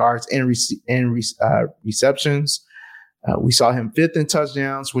 25th in yards and receptions. We saw him 5th in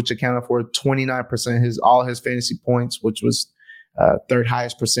touchdowns, which accounted for 29% of all his fantasy points, which was 3rd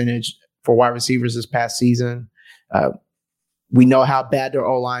highest percentage for wide receivers this past season. We know how bad their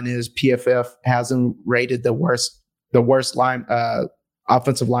O-line is. PFF has them rated the worst line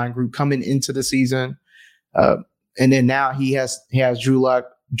offensive line group coming into the season. And then now he has Drew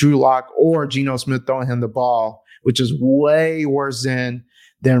Lock or Geno Smith throwing him the ball, which is way worse than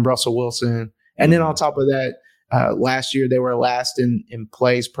Russell Wilson. And then on top of that, last year they were last in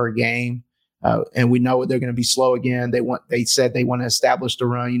plays per game. And we know they're going to be slow again. They said they want to establish the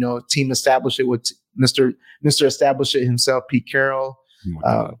run. Team establish it with Mr. Establish It himself, Pete Carroll.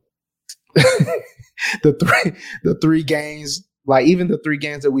 The three games, even the 3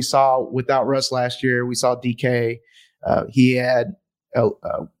 games that we saw without Russ last year, we saw DK. He had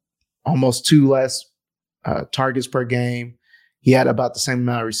almost 2 less targets per game. He had about the same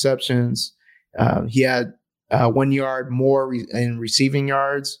amount of receptions. He had 1 yard more in receiving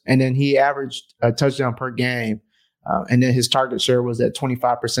yards, and then he averaged a touchdown per game. And then his target share was at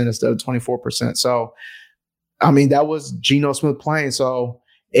 25% instead of 24%. So, I mean, that was Geno Smith playing. So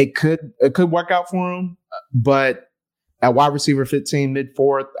it could work out for him, but at wide receiver 15,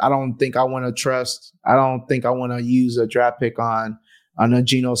 mid-4th, I don't think I want to use a draft pick on a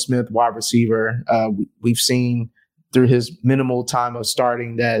Geno Smith wide receiver. We've seen through his minimal time of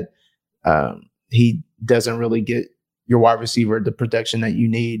starting that he doesn't really get your wide receiver the protection that you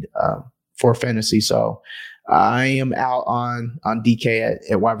need for fantasy. So I am out on DK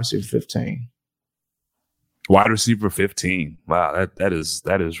at wide receiver 15. Wide receiver 15. Wow, that is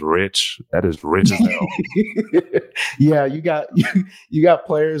rich. That is rich as hell. Yeah, you got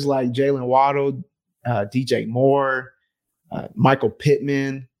players like Jalen Waddle, DJ Moore, Michael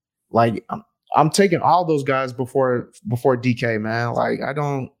Pittman. I'm taking all those guys before DK, man. I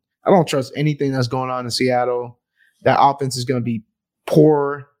don't trust anything that's going on in Seattle. That offense is going to be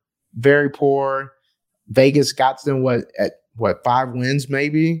poor, very poor. Vegas got them 5 wins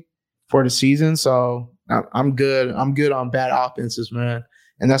maybe for the season. So I'm good. I'm good on bad offenses, man.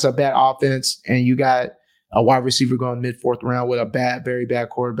 And that's a bad offense. And you got a wide receiver going mid fourth round with a very bad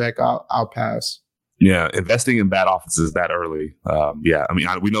quarterback. I'll pass. Yeah, investing in bad offenses that early. Yeah, I mean,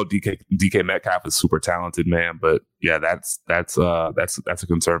 we know DK Metcalf is super talented, man, but yeah, that's a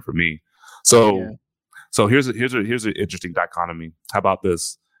concern for me. So here's an interesting dichotomy. How about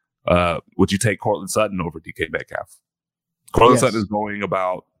this? Would you take Cortland Sutton over DK Metcalf? Cortland Sutton is going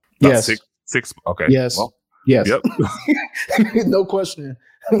about six. Okay. Yes. Well, yes. Yep. No question.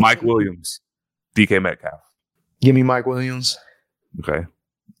 Mike Williams, DK Metcalf. Give me Mike Williams. Okay.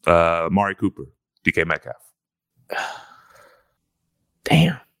 Amari Cooper, DK Metcalf.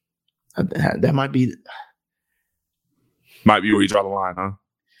 Damn. That might be where you draw the line, huh?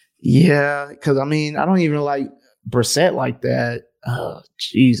 Yeah, because I mean, I don't even like Brissett like that. Oh,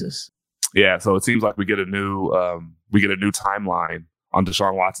 Jesus. Yeah, so it seems like we get a new timeline on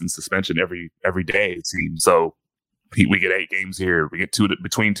Deshaun Watson's suspension every day, it seems. So we get 8 games here, we get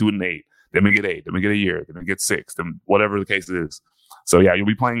between 2 and 8, then we get 8, then we get a year, then we get 6, then whatever the case is. So yeah, you'll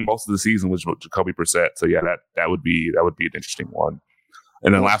be playing most of the season with Jacoby Brissett. So yeah, that would be an interesting one.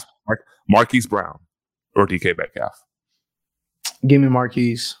 And then last, Marquise Brown or DK Metcalf. Give me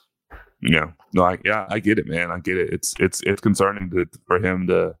Marquise. Yeah, no, I get it, man. I get it. It's concerning for him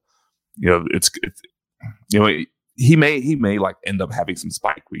to, he may like end up having some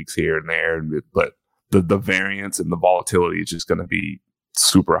spike weeks here and there, but the variance and the volatility is just going to be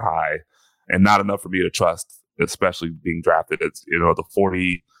super high and not enough for me to trust, especially being drafted as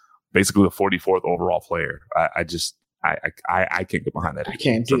basically the 44th overall player. I can't get behind that. I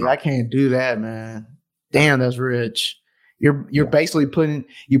can't do that, man. Damn, that's rich. You're basically putting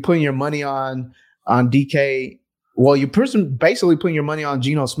your money on DK. Well, you're basically putting your money on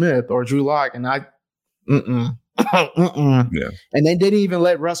Geno Smith or Drew Lock, and yeah. And they didn't even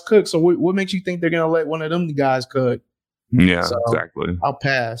let Russ cook. So what makes you think they're gonna let one of them guys cook? Yeah, so exactly. I'll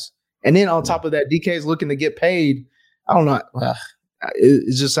pass. And then on top of that, DK is looking to get paid. I don't know.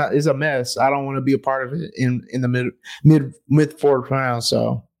 It's a mess. I don't want to be a part of it in the mid fourth round.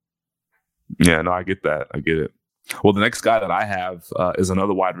 So yeah, no, I get that. I get it. Well, the next guy that I have is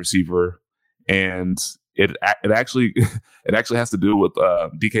another wide receiver, and it actually has to do with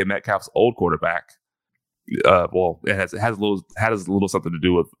DK Metcalf's old quarterback. Well, it has a little something to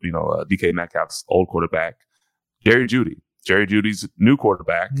do with DK Metcalf's old quarterback, Jerry Jeudy. Jerry Jeudy's new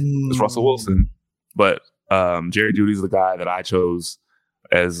quarterback is Russell Wilson, but Jerry Jeudy's the guy that I chose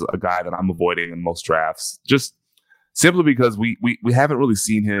as a guy that I'm avoiding in most drafts, just simply because we haven't really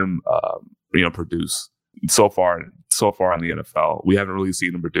seen him produce so far in the NFL. We haven't really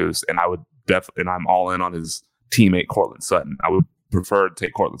seen him produce, and I'm all in on his teammate Cortland Sutton. I would prefer to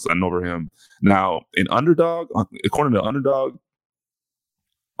take Cortland Sutton over him. Now, according to Underdog,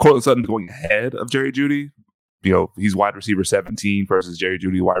 Cortland Sutton going ahead of Jerry Jeudy. He's wide receiver 17 versus Jerry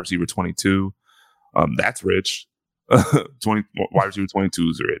Jeudy, wide receiver 22. That's rich. Wide receiver 22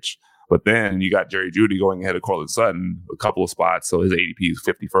 is rich. But then you got Jerry Jeudy going ahead of Cortland Sutton a couple of spots. So his ADP is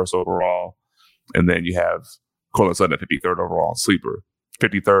 51st overall. And then you have Cortland Sutton at 53rd overall on Sleeper.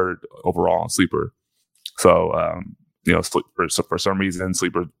 53rd overall on Sleeper. So, for some reason,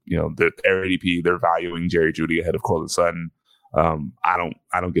 Sleeper, their ADP, they're valuing Jerry Jeudy ahead of Cortland Sutton. I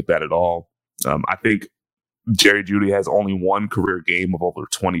don't get that at all. I think Jerry Jeudy has only one career game of over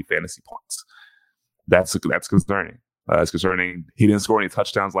 20 fantasy points. That's concerning. It's concerning. He didn't score any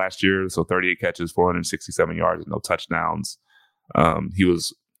touchdowns last year, so 38 catches, 467 yards, and no touchdowns.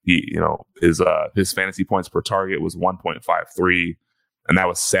 His fantasy points per target was 1.53, and that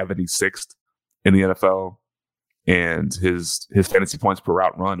was 76th in the NFL. And his fantasy points per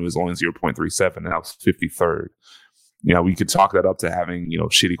route run was only 0.37, and that was 53rd. We could chalk that up to having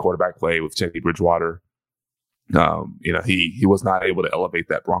shitty quarterback play with Teddy Bridgewater. He was not able to elevate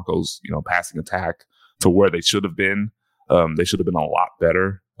that Broncos passing attack to where they should have been. They should have been a lot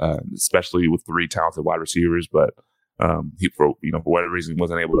better, especially with 3 talented wide receivers. But he, for whatever reason,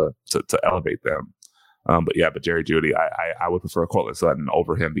 wasn't able to elevate them. But Jerry Jeudy, I would prefer Cortland Sutton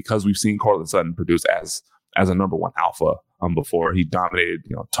over him because we've seen Cortland Sutton produce as a number 1 alpha before. He dominated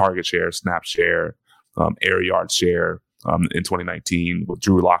target share, snap share, air yard share in 2019 with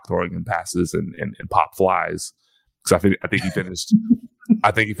Drew Lock throwing him passes and pop flies. Because I think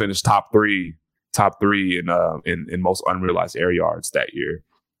he finished top three in most unrealized air yards that year.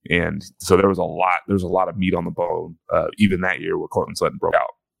 And so there was a lot of meat on the bone even that year where Cortland Sutton broke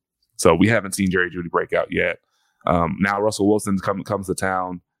out. So we haven't seen Jerry Jeudy break out yet. Now Russell Wilson comes to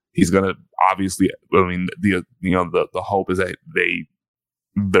town. He's gonna obviously. I mean, the hope is that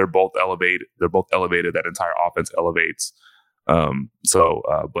they're both elevated. They're both elevated. That entire offense elevates.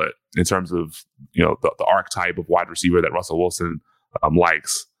 But in terms of the archetype of wide receiver that Russell Wilson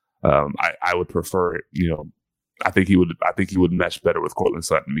likes, I would prefer it. I think he would mesh better with Courtland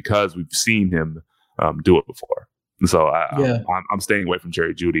Sutton because we've seen him do it before. So I'm staying away from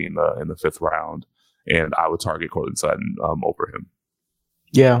Jerry Jeudy in the 5th round, and I would target Courtland Sutton over him.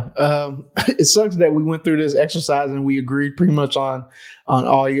 Yeah, it sucks that we went through this exercise and we agreed pretty much on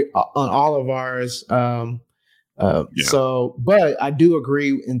all of ours. So, but I do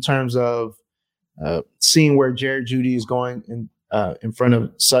agree in terms of seeing where Jerry Jeudy is going in front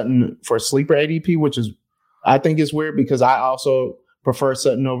of Sutton for sleeper ADP, which is I think is weird because I also prefer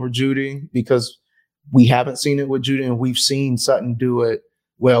Sutton over Jeudy because we haven't seen it with Jeudy and we've seen Sutton do it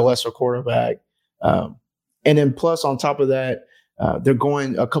well, lesser quarterback. And then plus on top of that, they're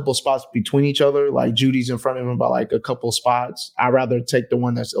going a couple spots between each other. Like Judy's in front of him by like a couple spots. I'd rather take the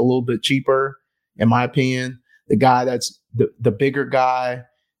one that's a little bit cheaper, in my opinion. The guy that's the bigger guy.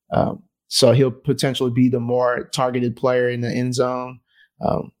 So he'll potentially be the more targeted player in the end zone.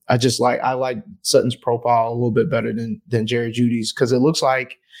 I like Sutton's profile a little bit better than Jerry Jeudy's because it looks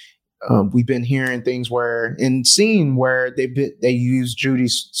like we've been hearing things and seeing where they use Jeudy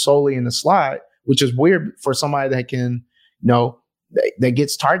solely in the slot, which is weird for somebody that can, that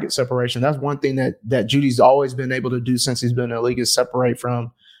gets target separation. That's one thing that Jeudy's always been able to do since he's been in the league is separate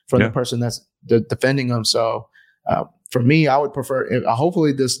from the person that's defending him. So for me, I would prefer.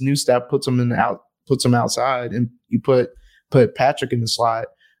 Hopefully, this new staff puts him outside, and you put Patrick in the slot.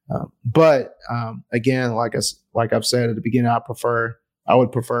 But again, like I've said at the beginning, I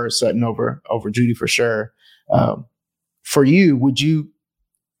would prefer Sutton over Jeudy for sure. For you, would you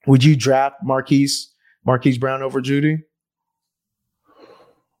draft Marquise Brown over Jeudy?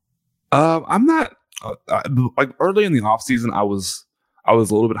 I'm not like early in the offseason, I was a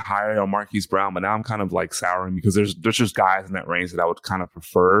little bit higher on Marquise Brown, but now I'm kind of like souring because there's just guys in that range that I would kind of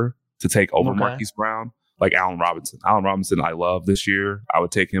prefer to take over Marquise Brown, like Allen Robinson. Allen Robinson, I love this year. I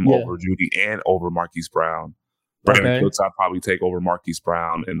would take him over Jeudy and over Marquise Brown. Brandon Cooks, I'd probably take over Marquise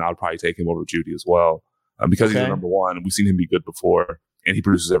Brown, and I'd probably take him over Jeudy as well because he's the number one. We've seen him be good before, and he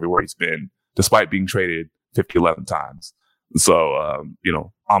produces everywhere he's been, despite being traded 11 times. So,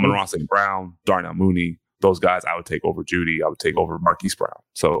 Amon-Ra St. Brown, Darnell Mooney, those guys I would take over Jeudy. I would take over Marquise Brown.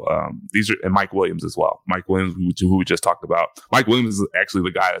 So these are, and Mike Williams as well. Mike Williams, who we just talked about. Mike Williams is actually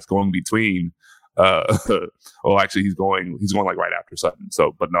the guy that's going between. Actually, he's going like right after Sutton.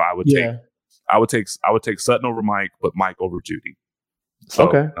 So, but no, I would take Sutton over Mike, but Mike over Jeudy. So,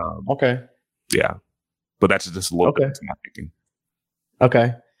 okay. Yeah, but that's just a little bit into my thinking.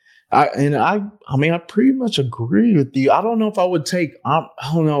 Okay. I pretty much agree with you. I don't know if I would take. I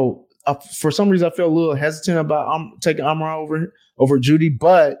don't know. For some reason, I feel a little hesitant about taking Amon-Ra over Jeudy.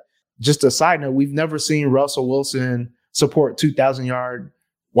 But just a side note, we've never seen Russell Wilson support 2,000-yard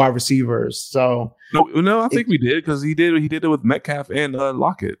wide receivers. So no, I think we did because he did it with Metcalf and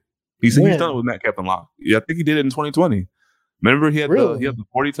Lockett. He's done it with Metcalf and Lockett. Yeah, I think he did it in 2020. Remember, he had the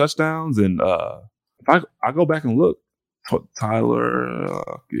 40 touchdowns, and if I go back and look. Tyler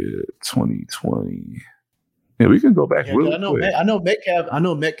Lockett 2020. Yeah, we can go back really quick. I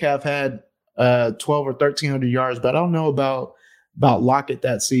know Metcalf had 12 or 1,300 yards, but I don't know about Lockett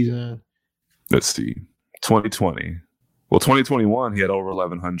that season. Let's see. 2020. Well, 2021 he had over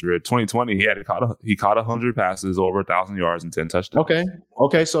 1,100. 2020 he caught 100 passes, over 1,000 yards and 10 touchdowns.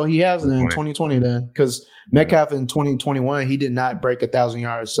 Okay, so he has it in 2020 then, because Metcalf in 2021 he did not break 1,000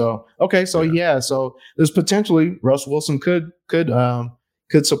 yards. So so there's potentially Russell Wilson could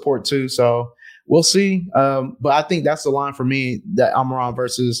support too. So we'll see. But I think that's the line for me, that Amon-Ra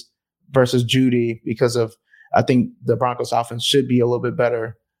versus Jeudy, because of I think the Broncos offense should be a little bit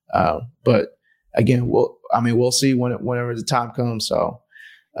better. But again, we'll see whenever the time comes. So,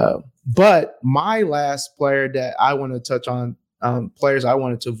 but my last player that I want to touch on, players I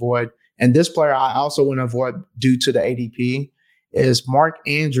wanted to avoid, and this player I also want to avoid due to the ADP, is Mark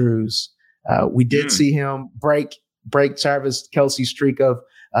Andrews. We did see him break Travis Kelce's streak of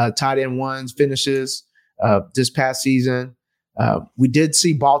tight end ones finishes this past season. We did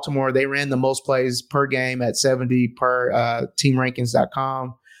see Baltimore. They ran the most plays per game at 70 per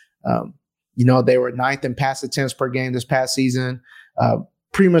teamrankings.com. They were 9th in pass attempts per game this past season.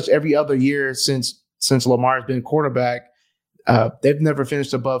 Pretty much every other year since Lamar's been quarterback, they've never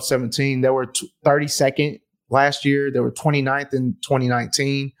finished above 17. They were 32nd last year. They were 29th in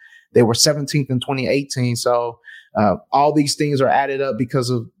 2019. They were 17th in 2018. So all these things are added up because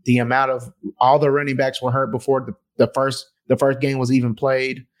of the amount of all the running backs were hurt before the first game was even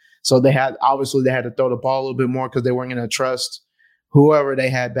played. So they had to throw the ball a little bit more because they weren't going to trust whoever they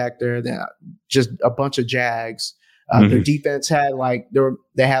had back there. Just a bunch of Jags. Their defense had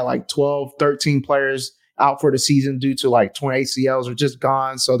they had like 12, 13 players out for the season due to like torn ACLs or just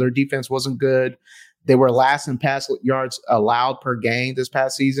gone. So their defense wasn't good. They were last in pass yards allowed per game this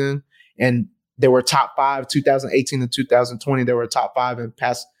past season. And they were top 5, 2018 to 2020. They were top 5 in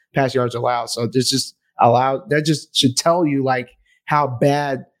pass yards allowed. So this just that just should tell you like how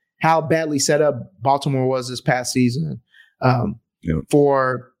badly set up Baltimore was this past season.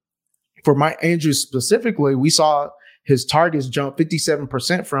 For Mark Andrews specifically, we saw his targets jump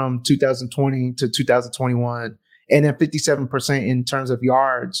 57% from 2020 to 2021, and then 57% in terms of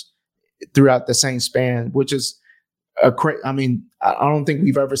yards throughout the same span, which is I don't think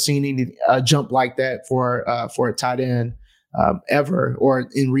we've ever seen any jump like that for a tight end ever, or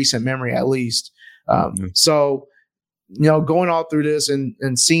in recent memory at least. So, going all through this and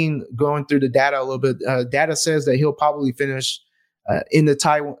going through the data a little bit, data says that he'll probably finish in the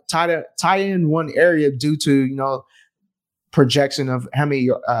tight end one area due to projection of how many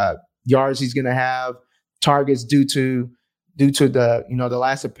yards he's going to have, targets due to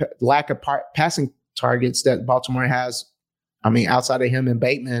the lack of passing targets that Baltimore has. I mean, outside of him and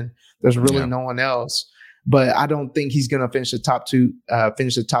Bateman, there's really no one else. But I don't think he's going to finish the top two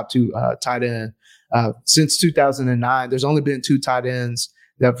tight end. Since 2009, there's only been 2 tight ends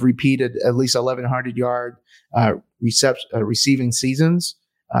that have repeated at least 1,100 yard receiving seasons.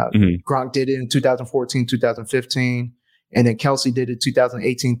 Gronk did it in 2014, 2015, and then Kelce did it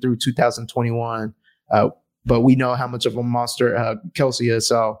 2018 through 2021. But we know how much of a monster Kelce is.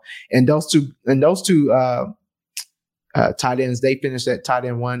 So, and those two tight ends, they finished at tight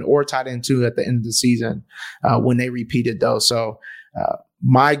end 1 or tight end 2 at the end of the season when they repeated those. So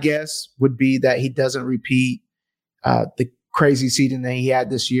my guess would be that he doesn't repeat the crazy season that he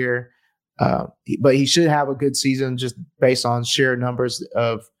had this year. But he should have a good season just based on sheer numbers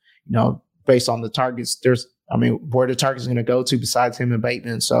of, based on the targets. Where the target's going to go to besides him and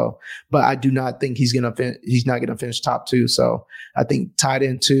Bateman. So, but I do not think he's not going to finish top 2. So I think tight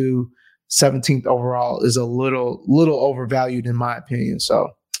end 2, 17th overall is a little overvalued in my opinion. So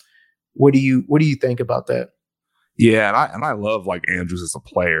what do you think about that? Yeah. And I love like Andrews as a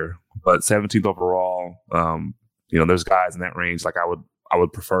player, but 17th overall, there's guys in that range. Like I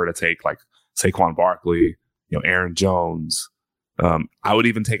would prefer to take like Saquon Barkley, Aaron Jones. I would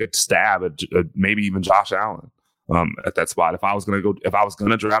even take a stab at maybe even Josh Allen at that spot. If I was going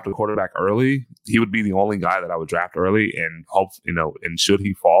to draft a quarterback early, he would be the only guy that I would draft early and hope, and should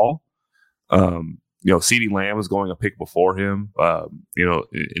he fall, CeeDee Lamb is going a pick before him,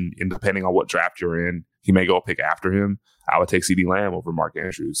 in depending on what draft you're in, he may go a pick after him. I would take CeeDee Lamb over Mark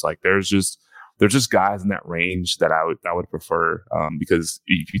Andrews. Like there's just guys in that range that I would prefer, because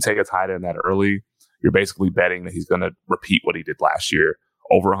if you take a tight end that early, you're basically betting that he's going to repeat what he did last year.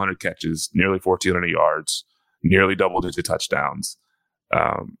 Over 100 catches, nearly 1,400 yards, nearly double-digit touchdowns.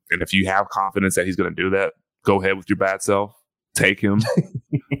 And if you have confidence that he's going to do that, go ahead with your bad self. Take him.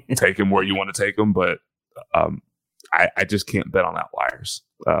 Take him where you want to take him. But I just can't bet on outliers.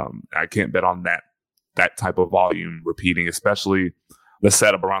 I can't bet on that type of volume repeating, especially the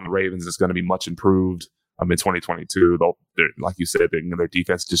setup around the Ravens is going to be much improved in 2022. Like you said, their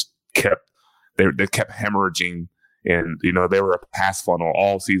defense just kept hemorrhaging, and they were a pass funnel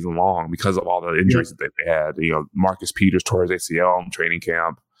all season long because of all the injuries that they had. Marcus Peters tore his ACL in training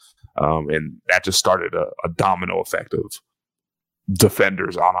camp, and that just started a domino effect of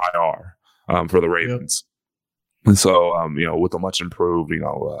defenders on IR for the Ravens. And so, with a much improved,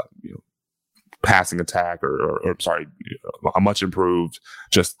 passing attack or a much improved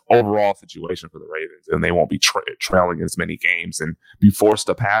just overall situation for the Ravens, and they won't be trailing as many games and be forced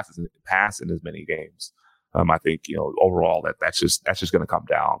to pass in as many games. I think overall that's just going to come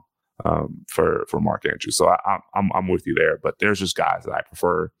down for Mark Andrews. So I'm with you there, but there's just guys that I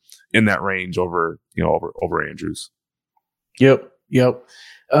prefer in that range over Andrews. Yep.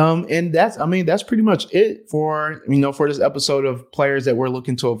 And that's pretty much it for this episode of players that we're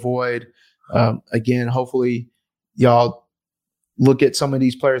looking to avoid. Again, hopefully y'all look at some of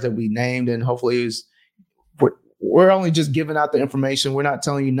these players that we named, and hopefully we're only just giving out the information. We're not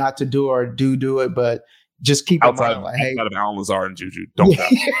telling you not to do or do it, but just keep outside in mind, outside of Allen Lazard and Juju, don't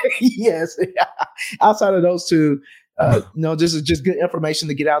count. Yes, outside of those two, this is just good information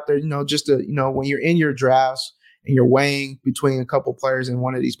to get out there. Just to when you're in your drafts and you're weighing between a couple players and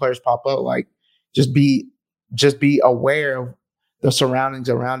one of these players pop up, like just be aware of the surroundings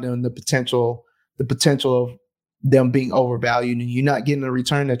around them, the potential of them being overvalued, and you're not getting the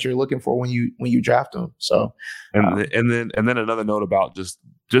return that you're looking for when you draft them. So, and then another note about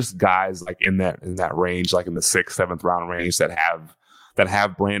just guys like in that range, like in the 6th, 7th round range that that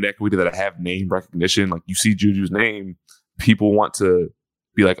have brand equity, that have name recognition. Like you see Juju's name, people want to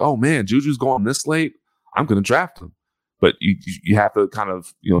be like, oh man, Juju's going this late, I'm going to draft him. But you have to kind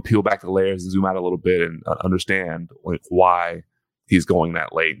of, peel back the layers and zoom out a little bit and understand like why he's going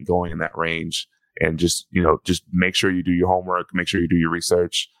that late and going in that range. And just make sure you do your homework, make sure you do your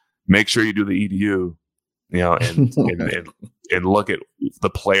research, make sure you do the EDU, and look at the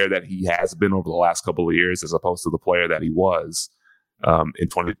player that he has been over the last couple of years as opposed to the player that he was in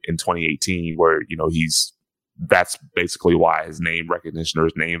 2018, where that's basically why his name recognition or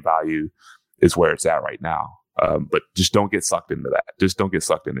his name value is where it's at right now. But just don't get sucked into that. Just don't get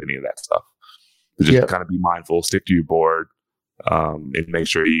sucked into any of that stuff. Just kind of be mindful, stick to your board, and make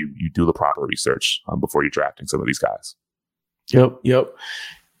sure you do the proper research before you're drafting some of these guys. Yep.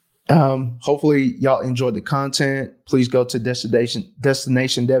 Hopefully y'all enjoyed the content. Please go to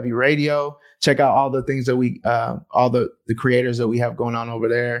Destination Devy Radio. Check out all the things that all the creators that we have going on over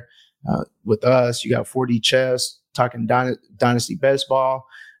there with us. You got 4D Chess talking Dynasty Baseball.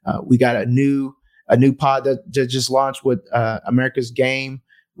 We got a new pod that just launched with America's Game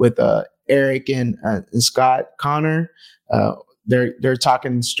with Eric and Scott Connor. They're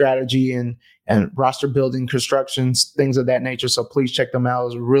talking strategy and roster building, constructions, things of that nature. So please check them out. It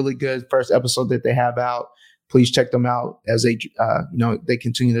was a really good first episode that they have out. Please check them out as they they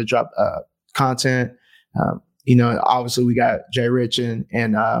continue to drop content. Obviously we got Jay Rich and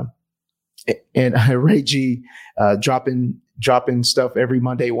Ray G dropping stuff every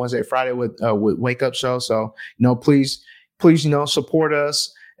Monday, Wednesday, Friday with Wake Up Show. So please support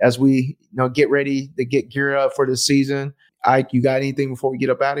us as we get ready to get geared up for the season. Ike, you got anything before we get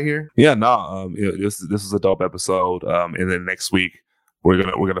up out of here? Yeah, no. This is a dope episode. And then next week we're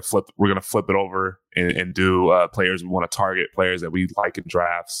gonna flip it over and do players we want to target, players that we like in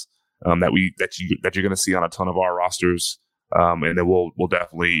drafts, that you're gonna see on a ton of our rosters. And then we'll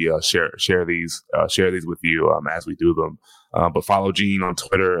definitely share these with you as we do them. But follow Gene on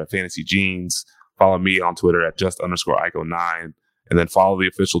Twitter at Fantasy Genes. Follow me on Twitter at just_Ike09, and then follow the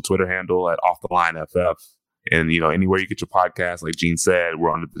official Twitter handle at Off the Line FF. And anywhere you get your podcast, like Gene said, we're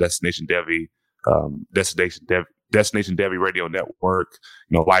on the Destination Devy Radio Network.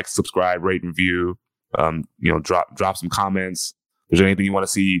 Like, subscribe, rate, and review. Drop some comments. If there's anything you want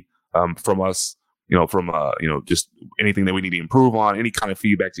to see from us, just anything that we need to improve on, any kind of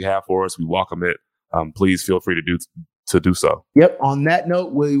feedback you have for us, we welcome it. Please feel free to do so. Yep. On that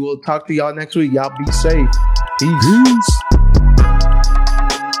note, we will talk to y'all next week. Y'all be safe. Peace.